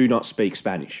that do not speak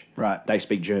Spanish. Right. They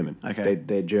speak German. Okay.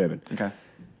 They're German. Okay.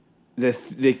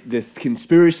 The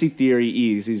conspiracy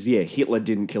theory is Hitler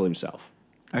didn't kill himself.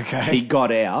 Okay. He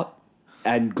got out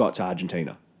and got to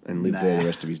Argentina and lived there Nah. the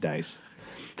rest of his days.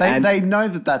 They know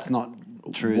that that's not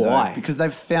true. Why? Though, because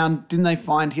didn't they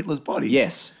find Hitler's body?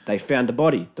 Yes, they found the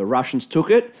body. The Russians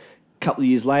took it. A couple of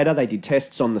years later, they did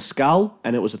tests on the skull,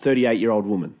 and it was a 38-year-old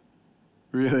woman.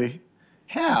 Really?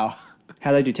 How?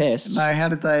 How they do tests? No, how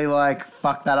did they like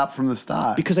fuck that up from the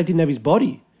start? Because they didn't have his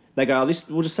body. They go,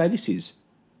 we'll just say this is.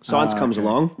 Science comes okay.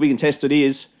 along. We can test it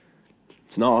is.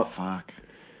 It's not. Fuck.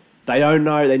 They don't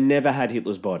know. They never had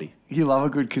Hitler's body. You love a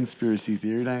good conspiracy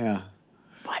theory, don't you?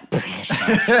 My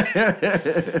precious.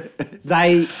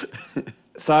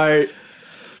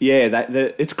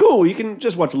 It's cool. You can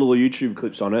just watch little YouTube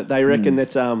clips on it. They reckon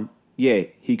that,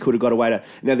 he could have got away to.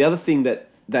 Now, the other thing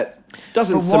that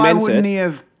doesn't But why cement wouldn't it. he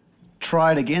have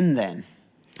tried again then?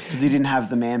 Because he didn't have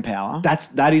the manpower.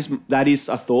 That is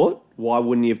a thought. Why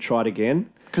wouldn't he have tried again?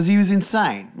 Because he was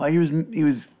insane. Like he was.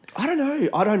 I don't know.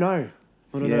 I don't know.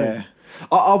 Yeah.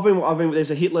 I've been.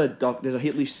 There's a Hitler doc. There's a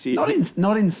Hitler series.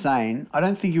 Not insane. I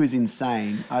don't think he was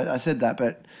insane. I said that,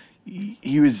 but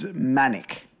he was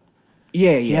manic.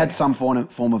 Yeah, yeah. He had some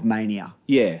form of mania.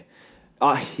 Yeah.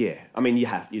 Yeah. I mean, you'd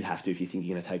have to if you think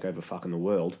you're going to take over fucking the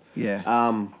world. Yeah.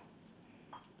 On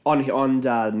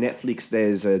Netflix,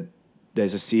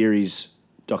 there's a series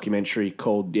documentary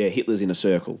called Hitler's in a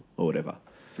Circle or whatever.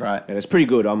 Right. And it's pretty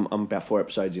good. I'm about 4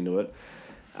 episodes into it.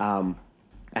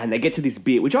 And they get to this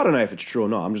bit, which I don't know if it's true or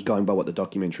not, I'm just going by what the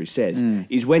documentary says,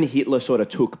 is when Hitler sort of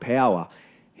took power,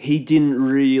 he didn't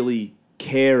really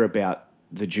care about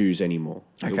the Jews anymore.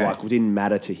 Okay. It didn't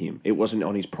matter to him. It wasn't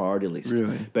on his priority list.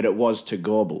 Really? But it was to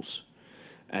Goebbels.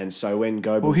 And so when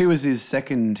Goebbels... Well, he was his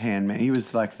second-hand man. He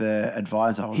was like the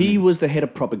advisor. Wasn't He was the head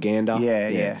of propaganda.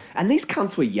 Yeah. And these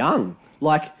cunts were young.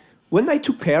 Like, when they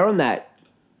took power on that,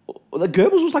 the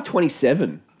Goebbels was like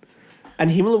 27. And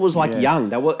Himmler was like young.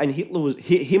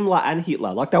 Himmler and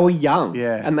Hitler, like they were young.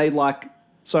 Yeah. And they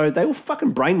so they were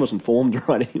fucking brain wasn't formed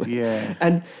right anyway. Yeah.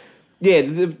 And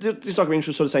this documentary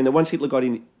was sort of saying that once Hitler got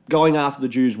in, going after the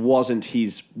Jews wasn't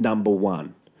his number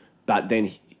one. But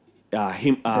then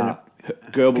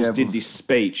Goebbels did this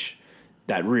speech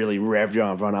that really revved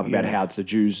everyone up about how it's the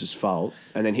Jews' fault.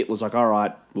 And then Hitler's like, all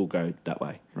right, we'll go that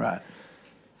way. Right.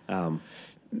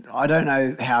 I don't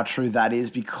know how true that is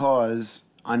because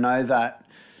I know that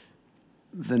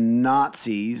the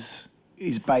Nazis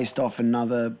is based off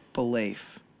another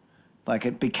belief. Like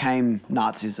it became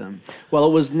Nazism. Well,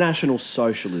 it was National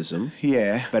Socialism.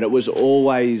 Yeah. But it was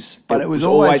always... But it was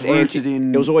always rooted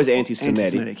in... It was always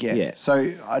anti-Semitic. Anti-Semitic, yeah.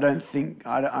 So I don't think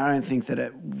that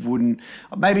it wouldn't...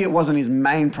 Maybe it wasn't his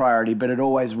main priority, but it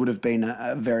always would have been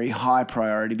a very high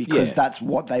priority because that's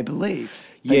what they believed.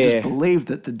 They just believed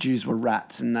that the Jews were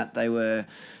rats and that they were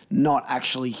not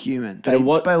actually human. They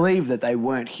believed that they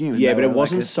weren't human. Yeah, but it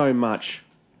wasn't so much...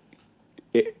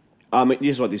 this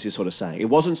is what this is sort of saying. It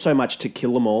wasn't so much to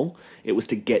kill them all; it was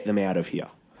to get them out of here,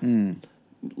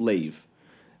 leave.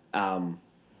 But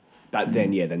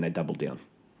then they doubled down.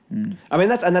 I mean,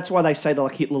 that's why they say that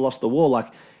like Hitler lost the war.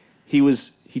 Like he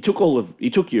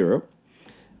took Europe,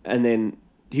 and then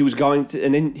he was going to,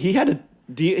 and then he had a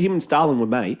deal. Him and Stalin were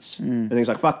mates, and he's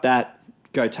like, "Fuck that,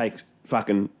 go take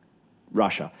fucking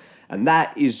Russia," and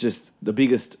that is just the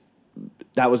biggest.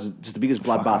 That was just the biggest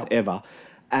bloodbath ever,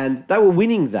 and they were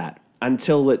winning that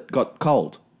until it got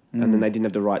cold, and then they didn't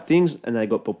have the right things, and they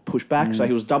got pushed back. So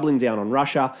he was doubling down on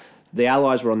Russia. The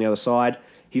Allies were on the other side.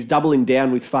 He's doubling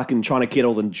down with fucking trying to get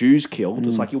all the Jews killed.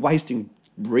 It's like you're wasting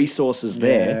resources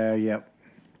there. Yeah,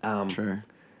 yep. True.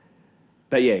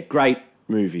 But yeah, great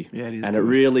movie. Yeah, it is and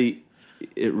good.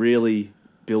 it really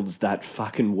builds that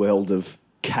fucking world of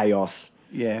chaos.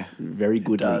 Yeah, very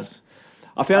goodly. It does.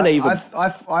 I found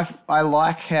I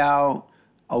like how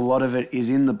a lot of it is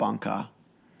in the bunker.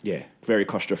 Yeah, very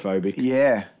claustrophobic.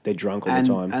 Yeah, they're drunk all the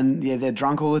time. And yeah, they're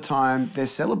drunk all the time. They're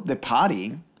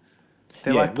partying.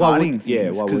 They're like why partying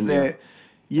things why wouldn't they're. you?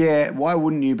 Yeah, why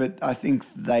wouldn't you? But I think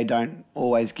they don't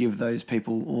always give those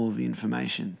people all of the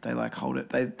information. They like hold it.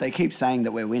 They keep saying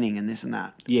that we're winning and this and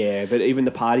that. Yeah, but even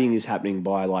the partying is happening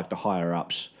by like the higher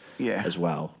ups. Yeah. As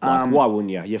well. Like, why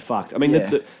wouldn't you? You're fucked. I mean,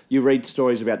 Yeah. you read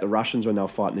stories about the Russians when they were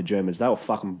fighting the Germans. They were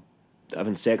fucking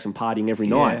having sex and partying every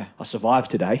night. I survived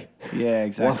today. Yeah,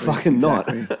 exactly. Why fucking not?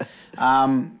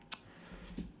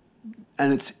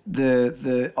 And it's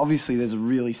the obviously there's a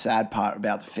really sad part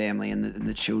about the family and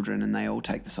the children, and they all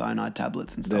take the cyanide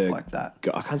tablets and stuff like that.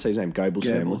 I can't say his name. Goebbels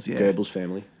family. Yeah. Goebbels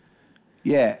family.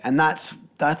 Yeah, and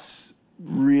that's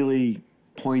really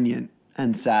poignant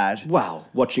and sad. Wow,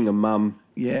 watching a mum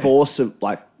Yeah.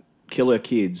 kill her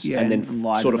kids and then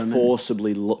lie to sort of them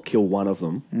forcibly kill one of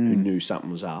them who knew something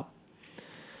was up.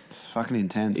 It's fucking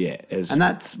intense. Yeah, and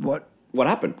that's what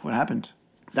happened. What happened?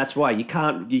 That's why you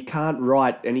can't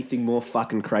write anything more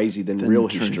fucking crazy than real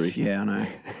truth. history. Yeah, I know.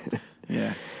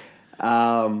 Yeah.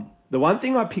 The one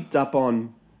thing I picked up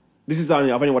on, I've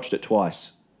only watched it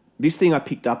twice. This thing I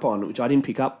picked up on, which I didn't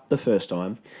pick up the first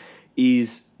time,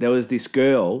 is there was this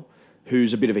girl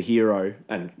who's a bit of a hero,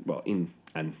 and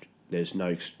there's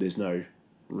no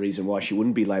reason why she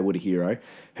wouldn't be labelled a hero.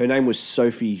 Her name was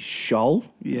Sophie Scholl.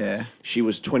 Yeah. She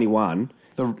was 21.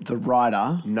 The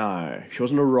writer. No, she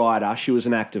wasn't a writer. She was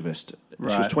an activist.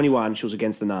 Right. She was 21. She was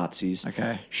against the Nazis.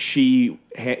 Okay. She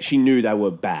knew they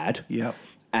were bad. Yep.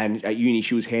 And at uni,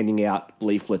 she was handing out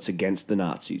leaflets against the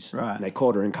Nazis. Right. And they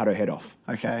caught her and cut her head off.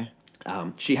 Okay.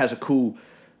 She has a cool.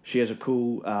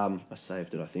 I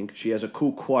saved it. I think she has a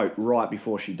cool quote right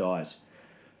before she dies.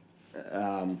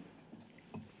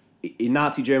 In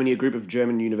Nazi Germany, a group of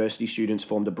German university students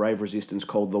formed a brave resistance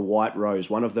called the White Rose.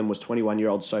 One of them was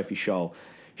 21-year-old Sophie Scholl.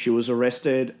 She was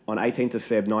arrested on 18th of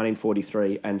Feb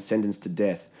 1943 and sentenced to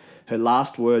death. Her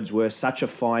last words were, "Such a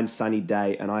fine sunny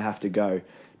day and I have to go.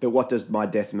 But what does my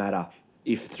death matter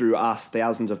if through us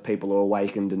thousands of people are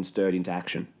awakened and stirred into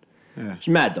action?" Yeah.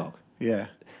 She's mad dog. Yeah.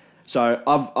 So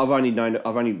I've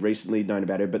only recently known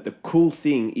about her, but the cool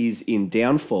thing is in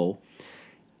Downfall,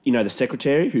 you know, the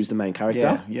secretary who's the main character.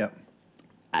 Yeah. Yep.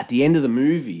 At the end of the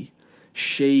movie,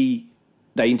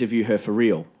 they interview her for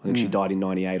real. I think she died in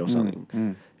 98 or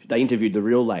something. They interviewed the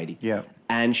real lady. Yeah.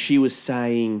 And she was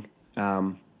saying,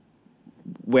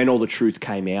 when all the truth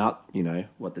came out, you know,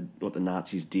 what the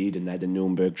Nazis did, and they had the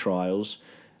Nuremberg trials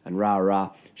and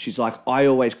rah. She's like, I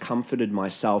always comforted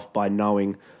myself by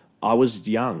knowing I was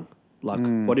young. Like,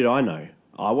 what did I know?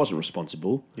 I wasn't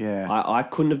responsible. Yeah. I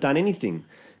couldn't have done anything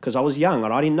because I was young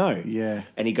and I didn't know. Yeah.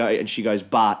 And she goes,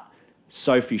 but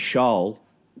Sophie Scholl,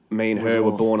 me and her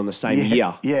were born on the same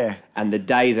year. Yeah. And the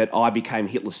day that I became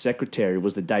Hitler's secretary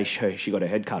was the day she got her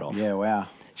head cut off. Yeah, wow.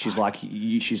 She's like,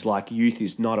 youth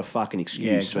is not a fucking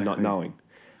excuse for not exactly. knowing.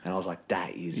 And I was like,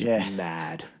 that is Yeah.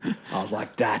 mad. I was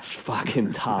like, that's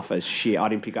fucking tough as shit. I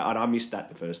didn't pick up, and I missed that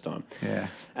the first time. Yeah.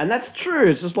 And that's true.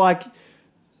 It's just like,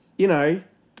 you know,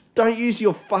 don't use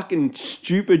your fucking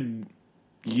stupid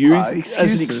youth as an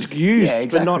excuses. excuse Yeah,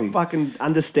 exactly. for not fucking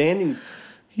understanding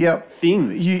Yep.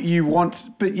 things. You want,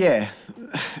 but yeah,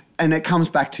 and it comes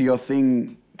back to your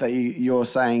thing that you're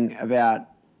saying about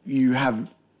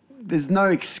there's no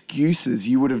excuses.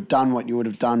 You would have done what you would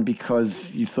have done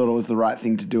because you thought it was the right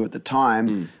thing to do at the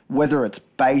time, whether it's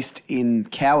based in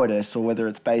cowardice or whether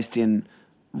it's based in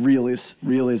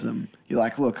realism. You're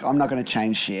like, look, I'm not going to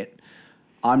change shit.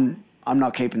 I'm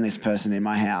not keeping this person in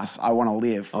my house. I want to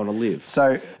live. I want to live.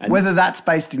 So whether that's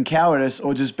based in cowardice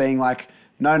or just being like,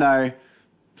 no,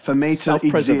 for me to exist.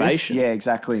 Self-preservation. Yeah,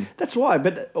 exactly. That's why.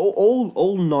 But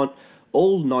all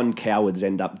non-cowards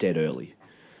end up dead early.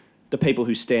 The people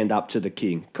who stand up to the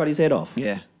king cut his head off.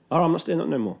 Yeah. All right, I'm not standing up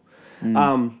no more.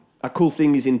 A cool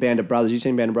thing is in Band of Brothers. You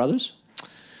seen Band of Brothers?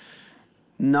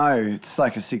 No, it's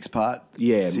like a 6-part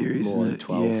series. More isn't than it?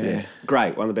 12. Yeah.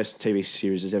 Great. One of the best TV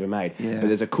series ever made. Yeah. But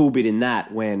there's a cool bit in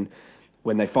that when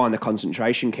when they find the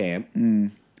concentration camp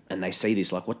and they see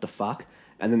this, like, what the fuck?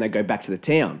 And then they go back to the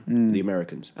town, the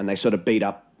Americans, and they sort of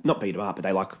not beat them up, but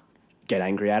they like get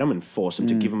angry at them and force them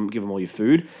to give them all your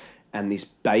food. And this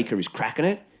baker is cracking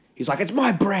it. He's like, it's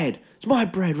my bread,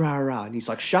 rah, rah. And he's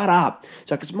like, shut up.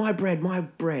 It's like, it's my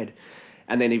bread.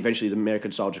 And then eventually the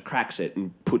American soldier cracks it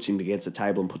and puts him against the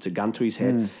table and puts a gun to his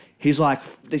head. He's like,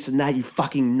 this and that, you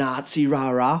fucking Nazi, rah,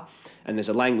 rah. And there's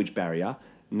a language barrier.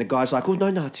 And the guy's like, oh, no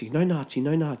Nazi.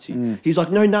 He's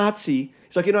like, no Nazi.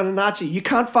 He's like, you're not a Nazi. You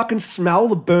can't fucking smell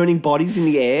the burning bodies in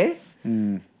the air.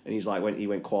 And he's like, when he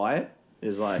went quiet,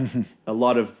 there's like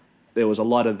there was a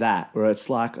lot of that where it's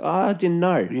like, oh, I didn't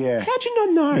know. Yeah. How'd you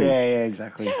not know? Yeah,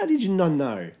 exactly. How did you not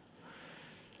know?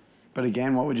 But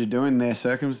again, what would you do in their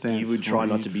circumstance? You would try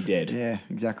not to be dead. Yeah,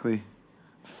 exactly.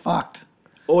 It's fucked.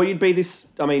 Or you'd be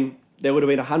this, I mean, there would have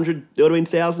been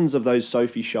thousands of those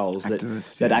Sophie Scholes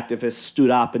that activists stood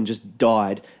up and just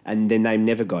died and their name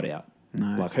never got out.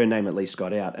 No. Like her name at least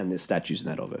got out and there's statues and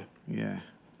that of her. Yeah.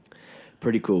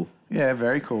 Pretty cool. Yeah,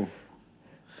 very cool.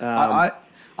 I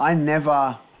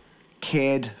never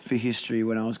cared for history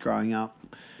when I was growing up.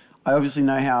 I obviously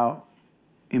know how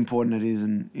important it is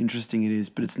and interesting it is,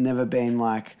 but it's never been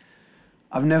like,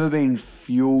 I've never been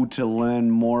fueled to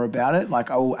learn more about it. Like,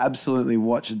 I will absolutely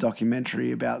watch a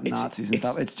documentary about Nazis and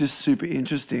stuff. It's just super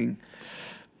interesting.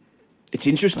 It's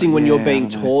interesting when you're being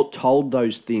told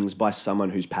those things by someone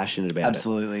who's passionate about it.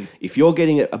 Absolutely. If you're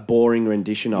getting a boring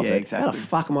rendition of it, exactly. how the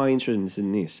fuck am I interested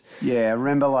in this? Yeah, I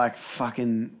remember like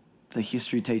fucking the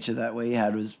history teacher that we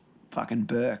had was fucking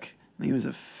Burke. And he was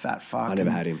a fat fuck. I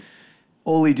never had him.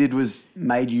 All he did was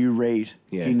made you read.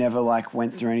 Yeah. He never like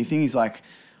went through anything. He's like,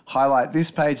 highlight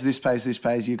this page, this page, this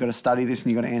page. You've got to study this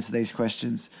and you've got to answer these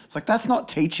questions. It's like, that's not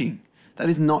teaching. That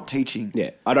is not teaching.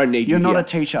 Yeah, I don't need you. You're not here. a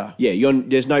teacher. Yeah,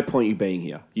 there's no point you being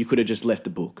here. You could have just left the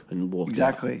book and walked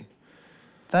Exactly. out.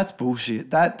 That's bullshit.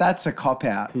 That's a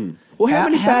cop-out. Well, how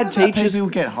many bad teachers... people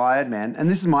get hired, man? And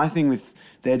this is my thing with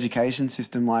the education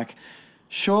system. Like,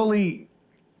 surely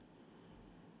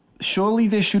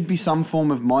there should be some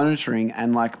form of monitoring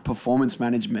and, like, performance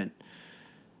management.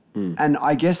 And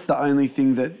I guess the only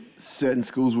thing that certain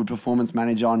schools would performance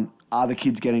manage on are the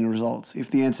kids getting results.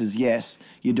 If the answer is yes,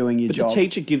 you're doing your job. But the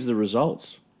teacher gives the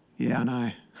results. Yeah, I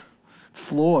know. It's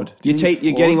flawed. You're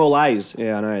getting all A's.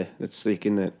 Yeah, I know. That's sick,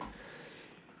 isn't it?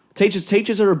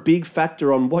 Teachers are a big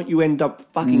factor on what you end up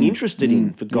fucking interested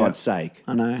in, for God's sake.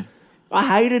 I know.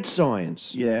 I hated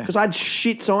science. Yeah. Because I had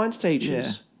shit science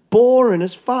teachers. Yeah. Boring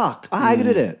as fuck. I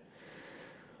hated it.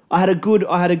 I had a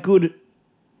good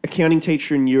accounting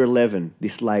teacher in year 11,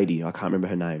 this lady, I can't remember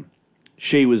her name.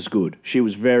 She was good. She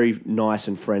was very nice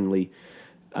and friendly,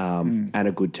 and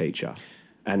a good teacher.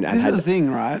 And this is the thing,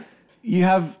 right? You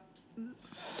have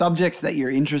subjects that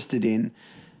you're interested in.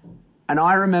 And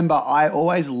I remember I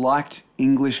always liked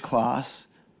English class,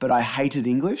 but I hated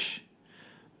English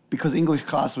because English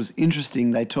class was interesting.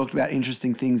 They talked about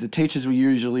interesting things. The teachers were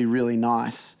usually really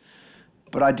nice,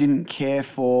 but I didn't care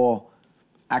for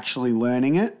actually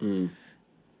learning it.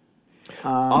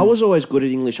 I was always good at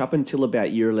English up until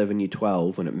about year 11, year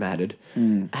 12 when it mattered.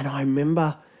 And I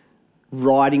remember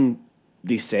writing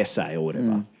this essay or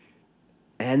whatever.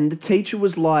 And the teacher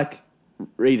was like,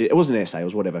 read it. It wasn't an essay, it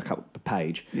was whatever, a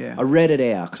page. Yeah. I read it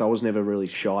out because I was never really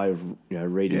shy of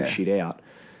reading shit out.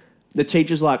 The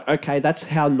teacher's like, okay, that's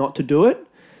how not to do it.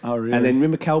 Oh, really? And then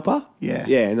remember Kalpa? Yeah.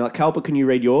 Yeah, and like, Kalpa, can you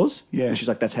read yours? Yeah. And she's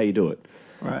like, that's how you do it.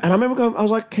 Right. And I remember I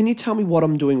was like, can you tell me what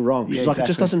I'm doing wrong? She's Yeah, like, it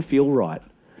just exactly. doesn't feel right.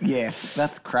 Yeah,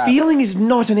 that's crap. Feeling is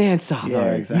not an answer, Yeah,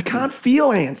 though. exactly. You can't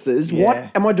feel answers. Yeah.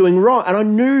 What am I doing wrong? And I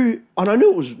knew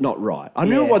it was not right. I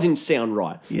knew Yeah. it didn't sound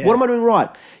right. Yeah. What am I doing right?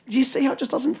 Do you see how it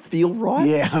just doesn't feel right?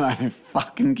 Yeah, I know.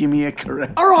 Fucking give me a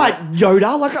correct. All right,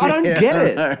 Yoda. Like, I don't get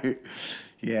it. Know.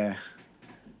 Yeah.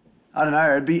 I don't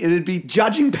know. It'd be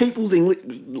Judging people's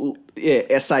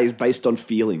essays based on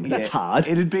feeling. That's hard.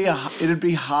 It'd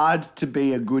be hard to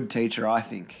be a good teacher, I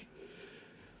think.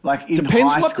 Like in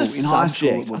Depends high what school. the In high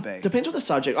subject. school it would be. Depends what the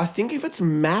subject. I think if it's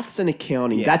maths and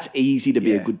accounting, Yeah. that's easy to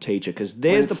be a Yeah. good teacher because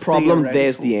there's the it's problem,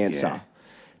 there's the theoretical, answer. yeah.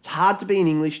 It's hard to be an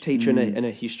English teacher and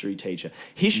a history teacher.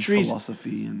 History's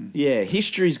Philosophy and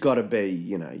history's got to be,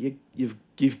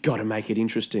 you've got to make it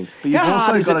interesting. but you've How hard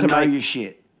also is got it to know make- your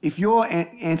shit. If you're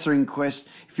answering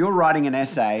if you're writing an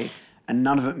essay and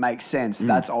none of it makes sense,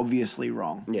 that's obviously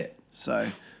wrong. Yeah. So,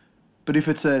 but if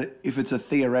it's a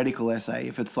theoretical essay,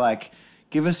 if it's like,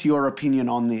 give us your opinion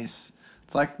on this,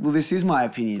 it's like, well, this is my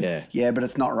opinion. Yeah. Yeah, but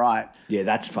it's not right. Yeah,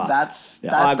 that's fucked.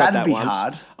 That'd be once.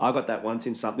 hard. I got that once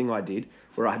in something I did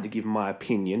where I had to give my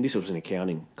opinion. This was in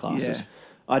accounting classes. Yeah.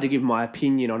 I had to give my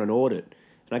opinion on an audit.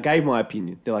 And I gave my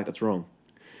opinion. They're like, that's wrong.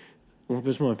 Well,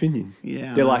 it's my opinion.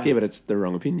 Yeah, I They're like, know. yeah, but it's the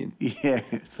wrong opinion. Yeah.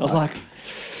 It's I was like,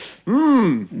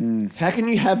 how can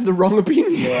you have the wrong opinion?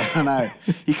 yeah, I know.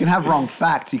 You can have wrong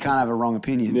facts. You can't have a wrong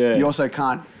opinion. Yeah. You also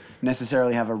can't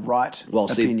necessarily have a right Well,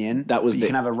 see, opinion. that was you the-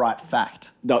 can have a right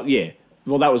fact. No, yeah.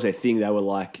 Well, that was their thing. They were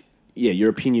like, yeah, your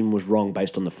opinion was wrong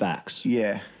based on the facts.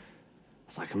 Yeah.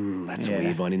 It's like, that's Yeah. a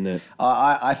weird one, isn't it?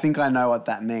 I think I know what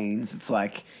that means. It's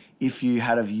like if you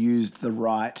had have used the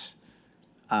right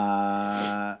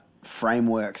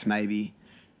frameworks, maybe,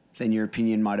 then your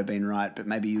opinion might have been right, but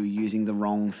maybe you were using the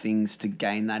wrong things to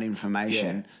gain that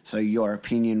information. Yeah. So your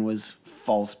opinion was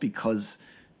false because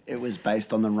it was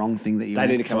based on the wrong thing that you They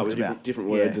went need to to come up talk with about. different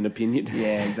words and opinion.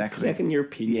 Yeah, exactly. How can your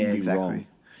opinion be wrong?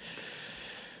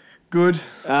 Good.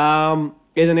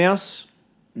 Anything else?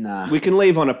 Nah. We can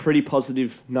leave on a pretty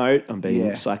positive note. I'm being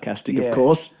Yeah. sarcastic, Yeah. of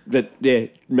course. But yeah,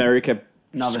 America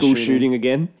Another school shooting. shooting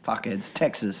again. Fuckheads.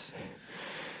 Texas.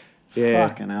 Yeah.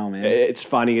 Fucking hell, man. It's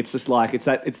funny. It's just like it's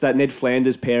that Ned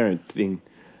Flanders parent thing.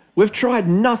 We've tried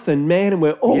nothing, man, and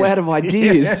we're all Yeah. out of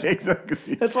ideas. Yeah, exactly.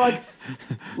 It's like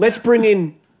let's bring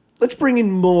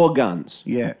in more guns.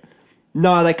 Yeah.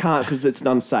 No, they can't because it's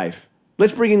unsafe.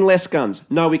 Let's bring in less guns.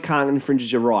 No, we can't. It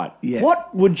infringes your right. Yeah.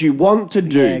 What would you want to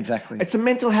do? Yeah, exactly. It's a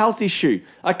mental health issue.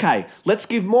 Okay, let's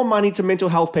give more money to mental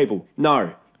health people.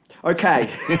 No. Okay.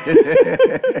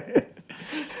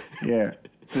 Yeah.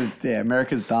 Yeah,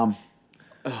 America's dumb.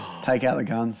 Take out the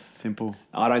guns. Simple.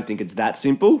 I don't think it's that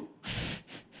simple.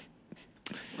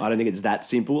 I don't think it's that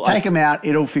simple. Take them out.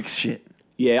 It'll fix shit.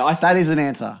 Yeah, That is an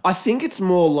answer. I think it's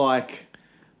more like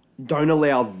don't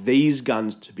allow these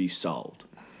guns to be sold.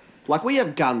 Like we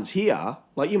have guns here.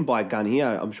 Like you can buy a gun here,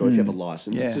 I'm sure, if you have a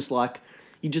license. Yeah. It's just like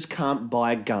you just can't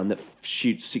buy a gun that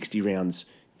shoots 60 rounds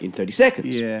in 30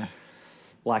 seconds. Yeah.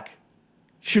 Like,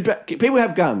 should people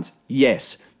have guns?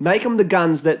 Yes. Make them the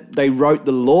guns that they wrote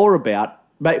the law about.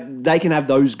 But they can have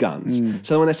those guns.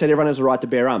 So when they said everyone has the right to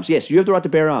bear arms, yes, you have the right to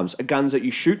bear arms. Are guns that you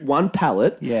shoot one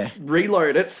pellet, Yeah.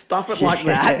 reload it, stuff it like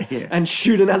that, Yeah. and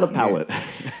shoot another pellet.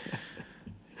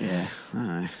 Yeah.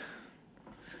 I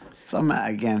don't know.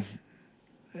 Again,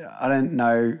 I don't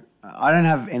know. I don't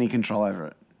have any control over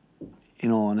it,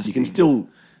 in all honesty. You can still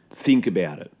think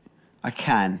about it. I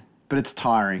can, but it's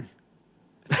tiring.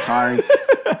 It's tiring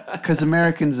because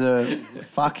Americans are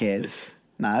fuckheads.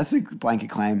 No, that's a blanket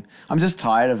claim. I'm just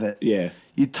tired of it. Yeah.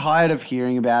 You're tired of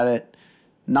hearing about it.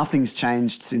 Nothing's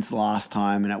changed since the last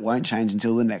time, and it won't change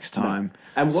until the next time.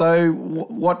 And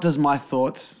what does my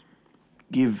thoughts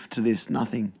give to this?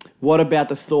 Nothing. What about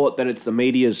the thought that it's the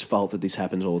media's fault that this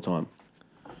happens all the time?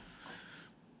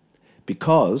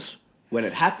 Because when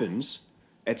it happens,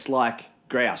 it's like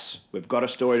grouse. We've got a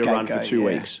story to run for Scapegoat, 2 yeah.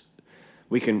 weeks.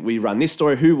 We run this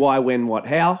story: who, why, when, what,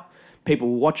 how.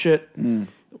 People watch it, and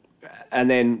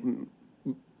then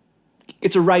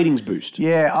it's a ratings boost.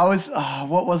 Yeah,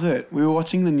 what was it? We were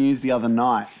watching the news the other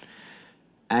night,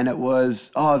 and it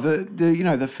was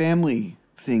the family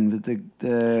thing that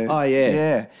the Oh, yeah.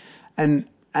 yeah, and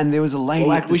there was a lady.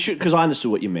 Well, at like the we should, because I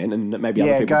understood what you meant, and maybe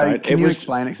Yeah, other people go. don't. Can you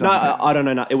explain it? 'Cause No, I don't know. I don't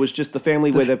know. No, it was just the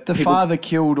family where the the people, father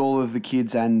killed all of the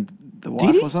kids and the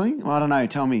wife he? or something. Well, I don't know.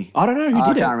 Tell me. I don't know who I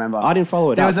did it. can't remember. I didn't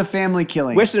follow it There up. was a family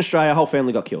killing. Western Australia, whole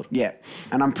family got killed. Yeah,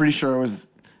 and I'm pretty sure it was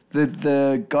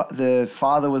the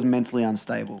father was mentally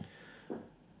unstable.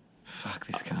 Fuck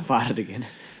this guy. Farted again.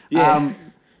 Yeah.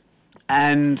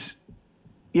 And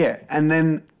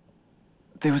then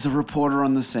there was a reporter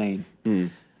on the scene,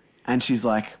 and she's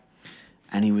like,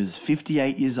 and he was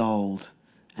 58 years old,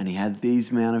 and he had these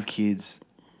amount of kids,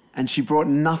 and she brought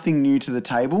nothing new to the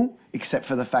table except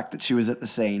for the fact that she was at the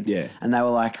scene. Yeah. And they were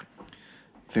like,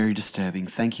 very disturbing.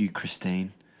 Thank you,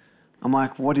 Christine. I'm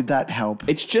like, what did that help?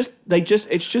 It's just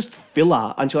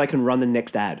filler until they can run the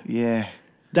next ad. Yeah.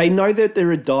 They know that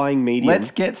they're a dying medium.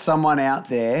 Let's get someone out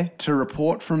there to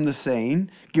report from the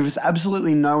scene, give us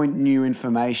absolutely no new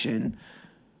information,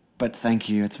 but thank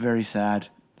you. It's very sad.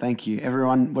 Thank you.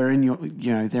 Everyone, we're in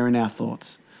they're in our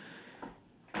thoughts.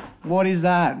 What is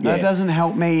that? That Yeah. doesn't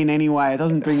help me in any way. It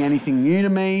doesn't bring anything new to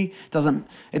me. It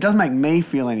doesn't make me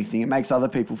feel anything. It makes other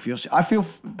people feel shit. I feel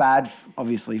bad,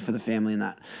 obviously, for the family and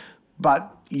that.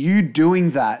 But you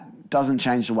doing that doesn't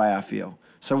change the way I feel.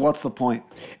 So what's the point?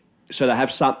 So they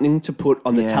have something to put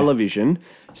on the Yeah. television,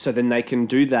 so then they can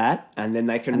do that, and then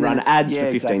they can And then run it's- ads yeah,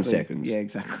 for 15 exactly. seconds. Yeah,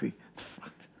 exactly. It's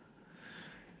fucked.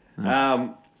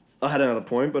 I had another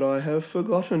point, but I have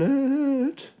forgotten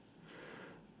it.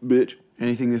 Bitch.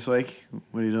 Anything this week?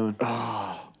 What are you doing?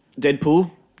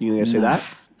 Deadpool. You gonna go see that?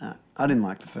 Nah, I didn't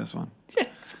like the first one. Yeah.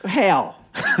 How?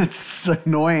 It's so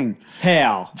annoying.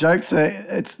 How? Jokes are,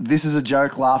 this is a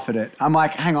joke, laugh at it. I'm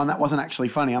like, hang on, that wasn't actually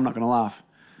funny. I'm not going to laugh.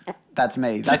 That's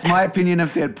me. That's my opinion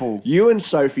of Deadpool. You and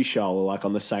Sophie Scholl are like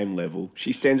on the same level.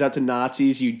 She stands up to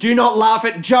Nazis. You do not laugh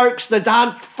at jokes that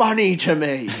aren't funny to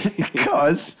me.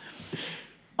 Because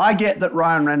I get that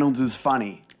Ryan Reynolds is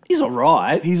funny. He's all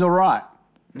right. He's all right.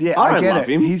 Yeah, I don't get love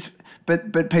it. him.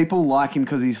 But people like him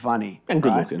because he's funny And good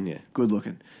right? looking, yeah. Good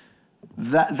looking.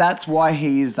 That's why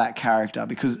he is that character.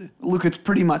 Because look, it's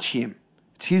pretty much him.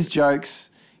 It's his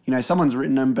jokes. You know, someone's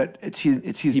written them, but it's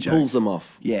his. He jokes. Pulls them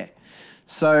off. Yeah.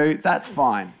 So that's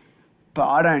fine, but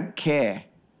I don't care.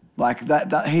 Like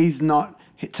that he's not.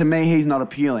 To me, he's not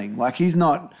appealing. Like he's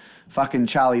not fucking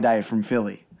Charlie Day from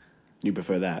Philly. You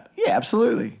prefer that? Yeah,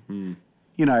 absolutely.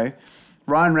 You know,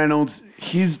 Ryan Reynolds,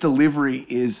 his delivery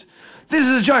is, this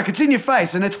is a joke, it's in your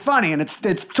face and it's funny and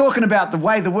it's talking about the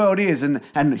way the world is and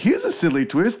here's a silly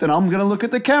twist and I'm going to look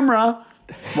at the camera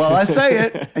while I say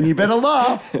it and you better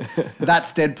laugh.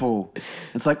 That's Deadpool.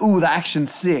 It's like, ooh, the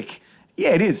action's sick. Yeah,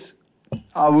 it is.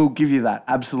 I will give you that,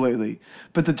 absolutely.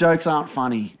 But the jokes aren't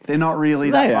funny. They're not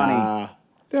really that funny.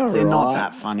 They're not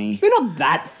that funny. They're not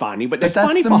that funny, but they're But that's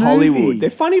funny the for movie. Hollywood. They're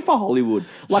funny for Hollywood.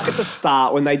 Like at the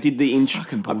start when they did the intro.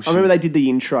 Fucking I bullshit. remember they did the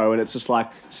intro and it's just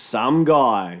like some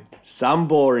guy, some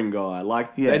boring guy.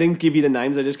 Like Yeah. they didn't give you the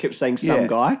names. They just kept saying some Yeah.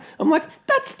 guy. I'm like,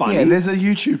 that's funny. Yeah, there's a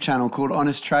YouTube channel called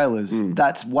Honest Trailers.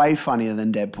 That's way funnier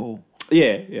than Deadpool.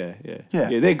 Yeah.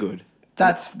 Yeah. They're good.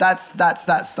 That's that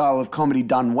style of comedy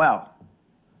done well.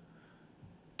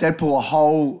 Deadpool, a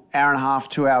whole hour and a half,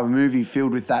 2 hour movie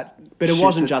filled with that. But it shit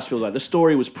wasn't that- just filled out. The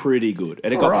story was pretty good.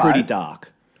 And it It's got pretty alright.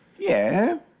 dark.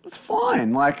 Yeah, it's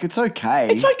fine. Like, it's okay.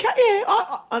 It's okay. Yeah,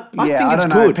 I think I it's don't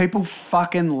know. good. People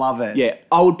fucking love it. Yeah,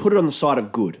 I would put it on the side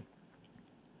of good.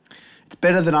 It's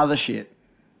better than other shit.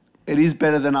 It is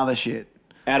better than other shit.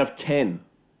 Out of 10.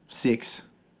 6.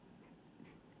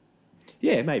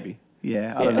 Yeah, maybe.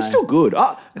 Yeah, I don't know. It's still good.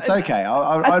 It's okay.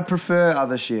 I'd prefer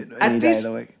other shit any At day this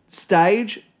of the week.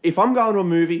 stage, if I'm going to a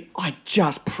movie, I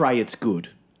just pray it's good.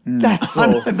 That's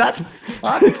all. That's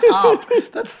fucked up.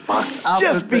 That's fucked up.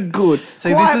 Just be good.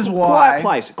 See, this is why.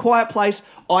 Quiet Place.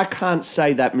 I can't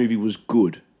say that movie was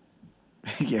good.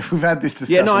 Yeah, we've had this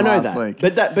discussion Yeah, no, I know last that. week.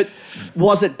 But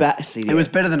was it bad? See, It was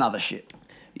better than other shit.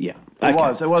 yeah. It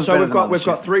was So better we've than got other we've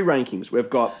got shit. 3 rankings. We've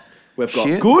got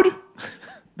Shit. good,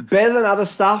 better than other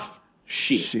stuff.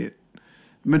 Shit.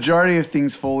 Majority of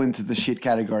things fall into the shit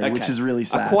category, which Okay. is really A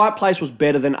sad. Quiet Place was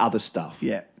better than other stuff.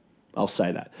 Yeah. I'll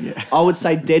say that. Yeah. I would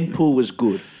say Deadpool was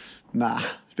good. Nah,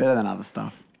 it's better than other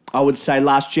stuff. I would say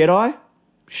Last Jedi,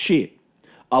 shit.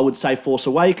 I would say Force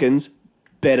Awakens,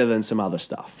 better than some other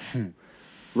stuff.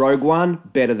 Rogue One,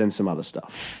 better than some other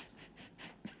stuff.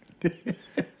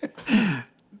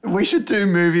 We should do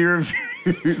movie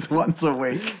reviews once a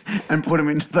week and put them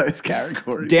into those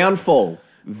categories. Downfall,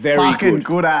 very Fucking good.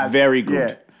 good as. Very good.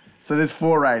 Yeah. So there's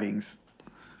 4 ratings.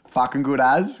 Fucking good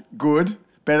as, good,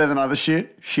 better than other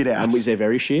shit, shit out. And is there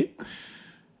very shit?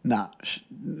 Nah.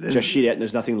 Just shit out and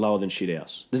there's nothing lower than shit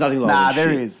house. There's nothing lower Nah, than there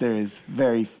shit. is. There is.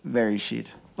 Very, very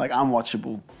shit. Like,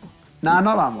 unwatchable. Nah,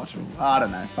 not unwatchable. I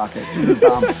don't know. Fuck it. This is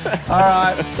dumb. All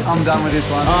right. I'm done with this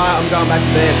one. All right, I'm going back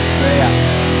to bed. See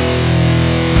ya.